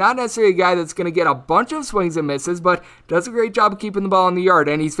 ERA. Not necessarily a guy that's going to get a bunch of swings and misses, but does a great job of keeping the ball in the yard.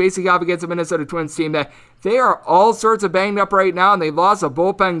 And he's facing off against a Minnesota Twins team that they are all sorts of banged up right now, and they lost a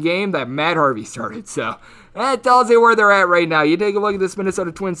bullpen game that Matt Harvey started. So that tells you where they're at right now. You take a look at this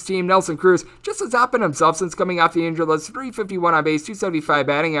Minnesota Twins team. Nelson Cruz just has not been himself since coming off the injured list. 351 on base, 275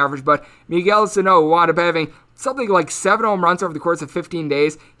 batting average, but Miguel Sano wound up having something like 7 home runs over the course of 15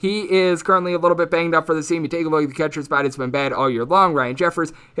 days. He is currently a little bit banged up for the team. You take a look at the catcher spot, it's been bad all year long. Ryan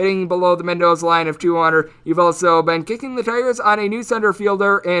Jeffers hitting below the Mendoza line of 200. You've also been kicking the tires on a new center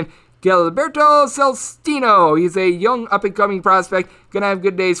fielder in Gilberto Celestino. He's a young up-and-coming prospect. Going to have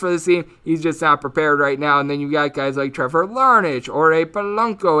good days for the team. He's just not prepared right now. And then you got guys like Trevor Larnach or a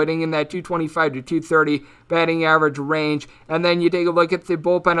Polanco hitting in that 225 to 230 batting average range. And then you take a look at the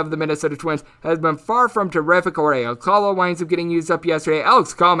bullpen of the Minnesota Twins. Has been far from terrific. Jorge Alcala winds up getting used up yesterday.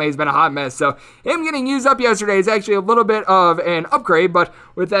 Alex Colme has been a hot mess. So him getting used up yesterday is actually a little bit of an upgrade. But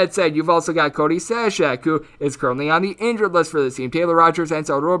with that said, you've also got Cody Stashak, who is currently on the injured list for the team. Taylor Rogers and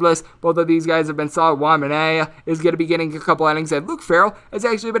Ansel Robles, both of these guys have been solid. Juan Minaya is going to be getting a couple innings. And Luke Farrell has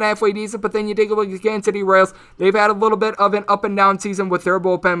actually been halfway decent, but then you take a look at the Kansas City Royals. They've had a little bit of an up and down season with their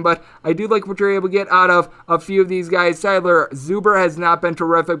bullpen, but I do like what you're able to get out of a few of these guys. Tyler Zuber has not been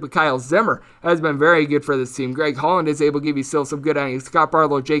terrific, but Kyle Zimmer has been very good for this team. Greg Holland is able to give you still some good innings. Scott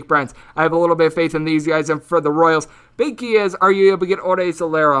Barlow, Jake Brents. I have a little bit of faith in these guys, and for the Royals, big key is, are you able to get Ode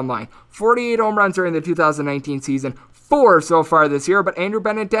Soler online? 48 home runs during the 2019 season. 4 so far this year, but Andrew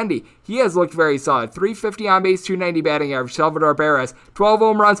Benintendi, he has looked very solid. 350 on base, 290 batting average. Salvador Perez, 12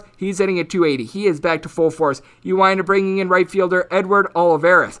 home runs, he's hitting at 280. He is back to full force. You wind up bringing in right fielder Edward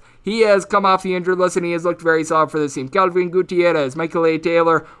Olivares. He has come off the injured list and he has looked very solid for this team. Calvin Gutierrez, Michael A.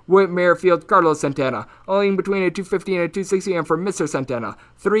 Taylor, Whit Merrifield, Carlos Santana. All in between a 250 and a 260, and for Mr. Santana,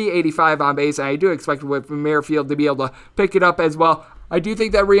 385 on base, and I do expect Whit Merrifield to be able to pick it up as well. I do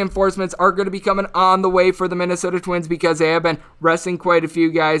think that reinforcements are going to be coming on the way for the Minnesota Twins because they have been resting quite a few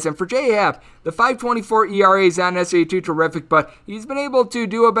guys. And for J. Happ, the 5.24 ERA is not necessarily too terrific, but he's been able to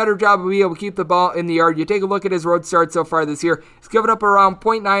do a better job of being able to keep the ball in the yard. You take a look at his road start so far this year. He's given up around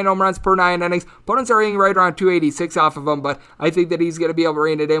 0.9 home runs per 9 innings. Opponents are hitting right around 286 off of him, but I think that he's going to be able to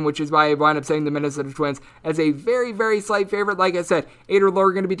rein it in, which is why I wind up saying the Minnesota Twins as a very, very slight favorite. Like I said, 8 or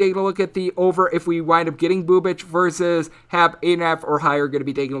lower, going to be taking a look at the over if we wind up getting Bubich versus Happ. 8.5 or higher, going to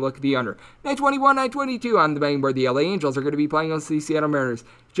be taking a look at the under. 921, 922 on the betting board. The LA Angels are going to be playing against the Seattle Mariners.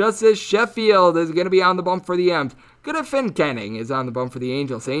 Justice Sheffield is going to be on the bump for the M's. Good Finn Kenning is on the bump for the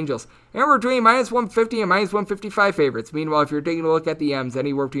Angels. And we're between minus 150 and minus 155 favorites. Meanwhile, if you're taking a look at the M's,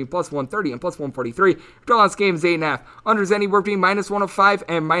 anywhere between plus 130 and plus 143. Draw on this game is 8.5. Unders anywhere between minus 105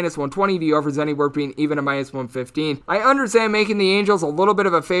 and minus 120. The overs anywhere between even and minus 115. I understand making the Angels a little bit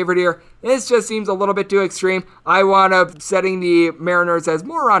of a favorite here. This just seems a little bit too extreme. I wound up setting the Mariners as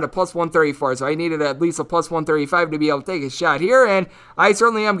more around a plus 134, so I needed at least a plus 135 to be able to take a shot here, and I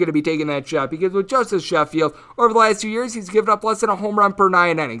certainly am going to be taking that shot because with Justice Sheffield, over the last 2 years, he's given up less than a home run per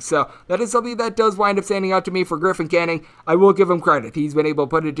 9 innings, so that is something that does wind up standing out to me for Griffin Canning. I will give him credit. He's been able to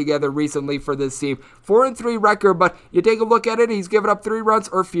put it together recently for this team. 4-3 record, but you take a look at it, he's given up 3 runs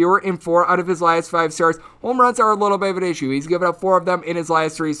or fewer in 4 out of his last 5 starts. Home runs are a little bit of an issue. He's given up 4 of them in his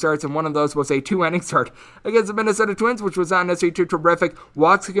last 3 starts, and one of those was a 2-inning start against the Minnesota Twins, which was not necessarily too terrific.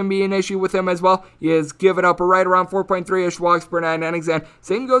 Walks can be an issue with him as well. He has given up right around 4.3-ish walks per 9 innings, and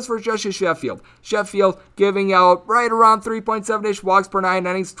same goes for Justice Sheffield. Sheffield giving out right around 3.7-ish walks per 9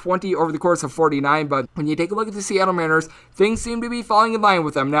 innings, 20 over the course of 49, but when you take a look at the Seattle Mariners, things seem to be falling in line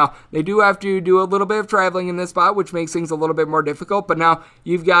with them. Now, they do have to do a little bit of traveling in this spot, which makes things a little bit more difficult, but now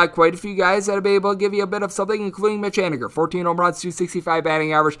you've got quite a few guys that will be able to give you a bit of something, including Mitch Haniger, 14 home runs, 265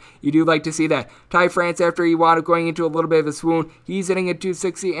 batting average. You do like to see that. Ty France, after he wound up going into a little bit of a swoon, he's hitting at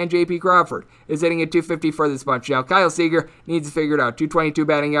 260, and J.P. Crawford is hitting at 250 for this bunch. Now, Kyle Seager needs to figure it out. 222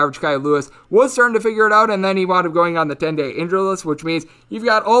 batting average. Kyle Lewis was starting to figure it out, and then he wound up going on the 10-day injury list, which means you've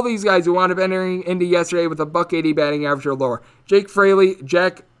got all these guys who wound up entering into yesterday with a .180 batting average or lower. Jake Fraley,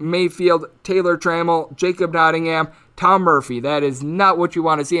 Jack Mayfield, Taylor Trammell, Jacob Nottingham, Tom Murphy. That is not what you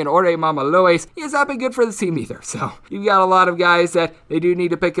want to see. And Ore Mama Lois, he has not been good for the team either. So you've got a lot of guys that they do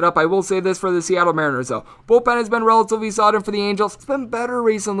need to pick it up. I will say this for the Seattle Mariners, though. Bullpen has been relatively solid, and for the Angels, it's been better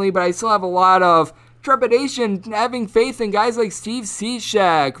recently, but I still have a lot of trepidation having faith in guys like Steve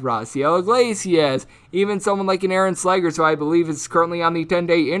Cishek, Raciel Iglesias, even someone like an Aaron Slager, who I believe is currently on the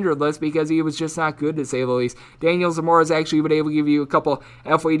 10-day injured list because he was just not good, to say the least. Daniel Zamora has actually been able to give you a couple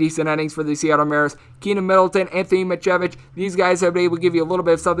halfway decent innings for the Seattle Mariners. Keenan Middleton, Anthony Michevich, these guys have been able to give you a little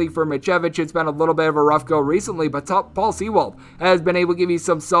bit of something for Michevich. It's been a little bit of a rough go recently, but Paul Sewald has been able to give you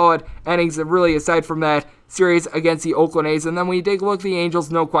some solid innings, really aside from that series against the Oakland A's. And then when you take a look at the Angels,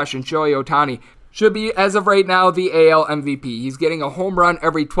 no question, Shohei Ohtani should be, as of right now, the AL MVP. He's getting a home run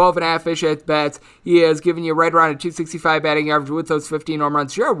every 12.5-ish at-bats. He has given you right around a 265 batting average with those 15 home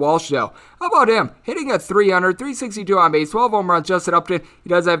runs. Jared Walsh, though, how about him? Hitting a 362 on base, 12 home runs. Justin Upton, he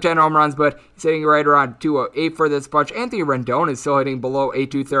does have 10 home runs, but he's hitting right around 208 for this bunch. Anthony Rendon is still hitting below a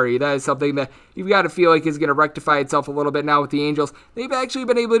 230. That is something that you've got to feel like is going to rectify itself a little bit now with the Angels. They've actually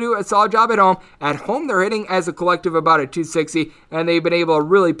been able to do a solid job at home. At home, they're hitting as a collective about a 260, and they've been able to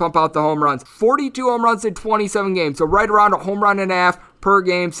really pump out the home runs. 42 home runs in 27 games, so right around a home run and a half per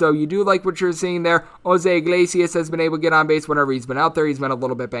game, so you do like what you're seeing there. Jose Iglesias has been able to get on base whenever he's been out there. He's been a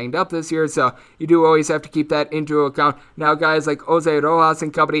little bit banged up this year, so you do always have to keep that into account. Now, guys like Jose Rojas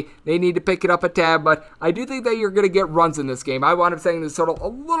and company, they need to pick it up a tad, but I do think that you're going to get runs in this game. I wound up setting this total a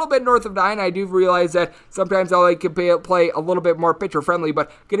little bit north of 9. I do realize that sometimes I like to play a little bit more pitcher-friendly,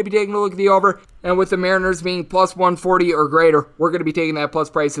 but going to be taking a look at the over, and with the Mariners being plus 140 or greater, we're going to be taking that plus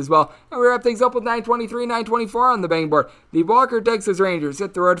price as well. And we wrap things up with 923, 924 on the betting board. The Walker Texas Rangers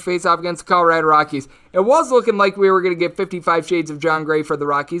hit the road to face off against the Colorado Rockies. It was looking like we were going to get 55 shades of John Gray for the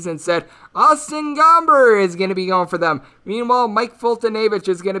Rockies. Instead, Austin Gomber is going to be going for them. Meanwhile, Mike Fultonavich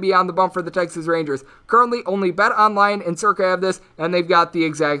is going to be on the bump for the Texas Rangers. Currently, only Bet Online and Circa have this, and they've got the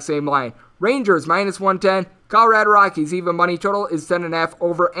exact same line. Rangers minus 110. Colorado Rockies, even money total is 10.5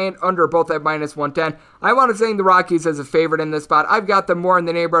 over and under, both at minus 110. I want to say the Rockies as a favorite in this spot. I've got them more in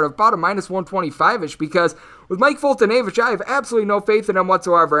the neighborhood of about a minus 125-ish because with Mike Fultonavich, I have absolutely no faith in him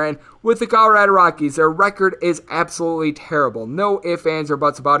whatsoever. And with the Colorado Rockies, their record is absolutely terrible. No ifs, ands, or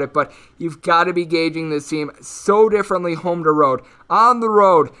buts about it, but you've got to be gauging this team so differently home to road. On the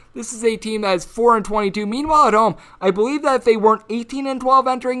road, this is a team that is 4-22. Meanwhile, at home, I believe that if they weren't 18-12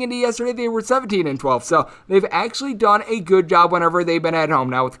 entering into yesterday, they were 17-12. So they've actually done a good job whenever they've been at home.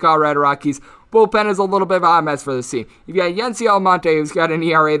 Now with the Colorado Rockies, bullpen is a little bit of a hot mess for this team. You've got Yency Almonte, who's got an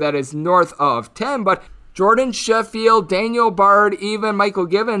ERA that is north of 10, but Jordan Sheffield, Daniel Bard, even Michael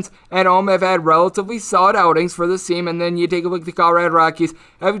Givens at home have had relatively solid outings for this team. And then you take a look at the Colorado Rockies,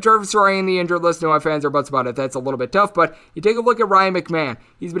 having Trevor Story in the injured list. No fans or buts about it. That's a little bit tough. But you take a look at Ryan McMahon.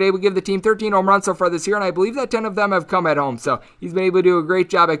 He's been able to give the team 13 home runs so far this year, and I believe that 10 of them have come at home. So he's been able to do a great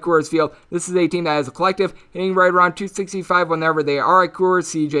job at Coors Field. This is a team that has a collective, hitting right around 265 whenever they are at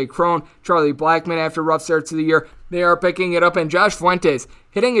Coors. CJ Cron, Charlie Blackmon after rough starts to the year, they are picking it up, and Josh Fuentes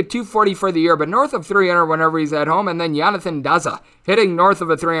hitting a 240 for the year, but north of 300 whenever he's at home, and then Jonathan Daza hitting north of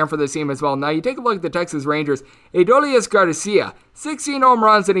a 300 for the team as well. Now you take a look at the Texas Rangers. Adolis Garcia, 16 home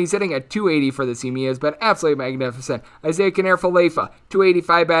runs, and he's hitting at 280 for the team. He has been absolutely magnificent. Isaiah Kiner-Falefa,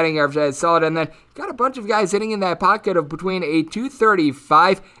 285 batting average, that is solid, and then got a bunch of guys hitting in that pocket of between a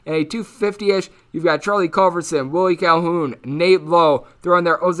 235 and a 250-ish. You've got Charlie Culverson, Willie Calhoun, Nate Lowe, throwing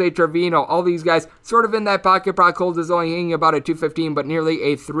there Jose Trevino. All these guys sort of in that pocket. Brock Holt is only hitting about a 215, but nearly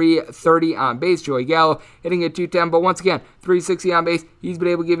a 330 on base. Joey Gallo hitting a 210, but once again, 360 on base. He's been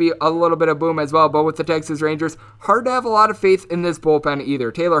able to give you a little bit of boom as well, but with the Texas Rangers, hard to have a lot of faith in this bullpen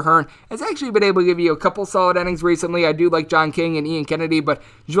either. Taylor Hearn has actually been able to give you a couple solid innings recently. I do like John King and Ian Kennedy, but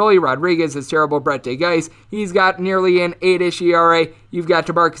Joely Rodriguez is terrible. Brett DeGeis, he's got nearly an 8-ish ERA. You've got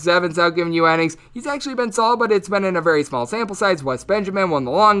Tabarcus Evans out giving you innings. He's actually been solid, but it's been in a very small sample size. Wes Benjamin, one of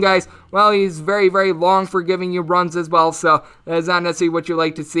the long guys, well, he's very, very long for giving you runs as well, so that is not necessarily what you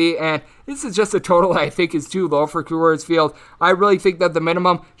like to see, and this is just a total I think is too low for Coors Field. I really think that the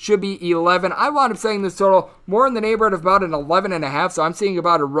minimum should be 11. I wound up saying this total more in the neighborhood of about an 11.5, so I'm seeing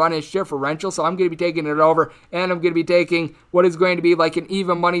about a run-ish differential, so I'm going to be taking it over, and I'm going to be taking what is going to be like an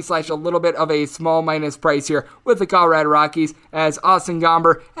even money / a little bit of a small minus price here with the Colorado Rockies, as Austin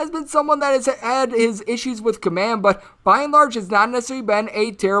Gomber has been someone that has had his issues with command, but by and large has not necessarily been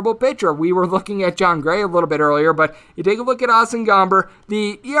a terrible pitcher. We were looking at John Gray a little bit earlier, but you take a look at Austin Gomber,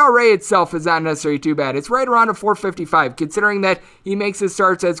 the ERA itself is not necessarily too bad. It's right around a 4.55, considering that he makes his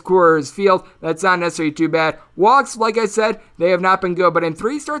starts at Coors Field. That's not necessarily too bad. Walks, like I said, they have not been good, but in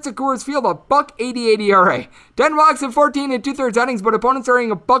 3 starts at Coors Field, a .188 ERA. 10 walks in 14 and 2/3 innings, but opponents are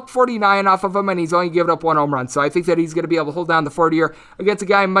hitting a .149 off of him, and he's only given up 1 home run. So I think that he's going to be able to hold down the fort here against a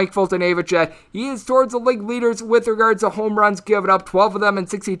guy, Mike Fultonavich, that he is towards the league leaders with regard regards to home runs given up, 12 of them in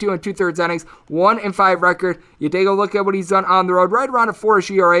 62 and 2/3 innings, 1-5 record. You take a look at what he's done on the road, right around a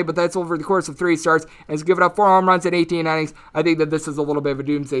 4-ish ERA, but that's over the course of 3 starts, and has given up 4 home runs in 18 innings. I think that this is a little bit of a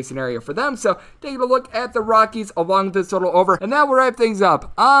doomsday scenario for them. So taking a look at the Rockies along with this total over, and that will wrap things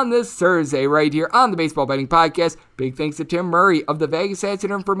up on this Thursday right here on the Baseball Betting Podcast. Big thanks to Tim Murray of the Vegas Stats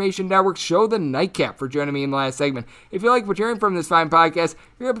and Information Network Show, The Nightcap, for joining me in the last segment. If you like what you're hearing from this fine podcast,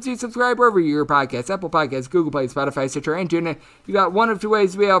 you're able to subscribe wherever you hear podcasts, Apple Podcasts, Google Play, Spotify, Stitcher, and TuneIn. You got one of 2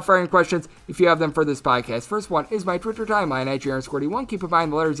 ways to be out firing questions if you have them for this podcast. First one is my Twitter timeline at JRN_D1. Keep in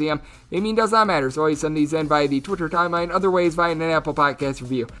mind the letters EM. They mean does not matter, so always send these in via the Twitter timeline. Other ways via an Apple Podcast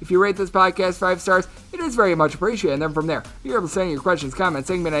review. If you rate this podcast 5 stars, it is very much appreciated. And then from there, you're able to send your questions, comments,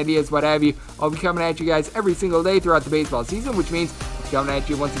 segment ideas, what have you. I'll be coming at you guys every single day throughout the baseball season, which means I'm coming at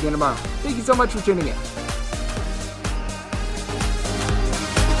you once again tomorrow. Thank you so much for tuning in.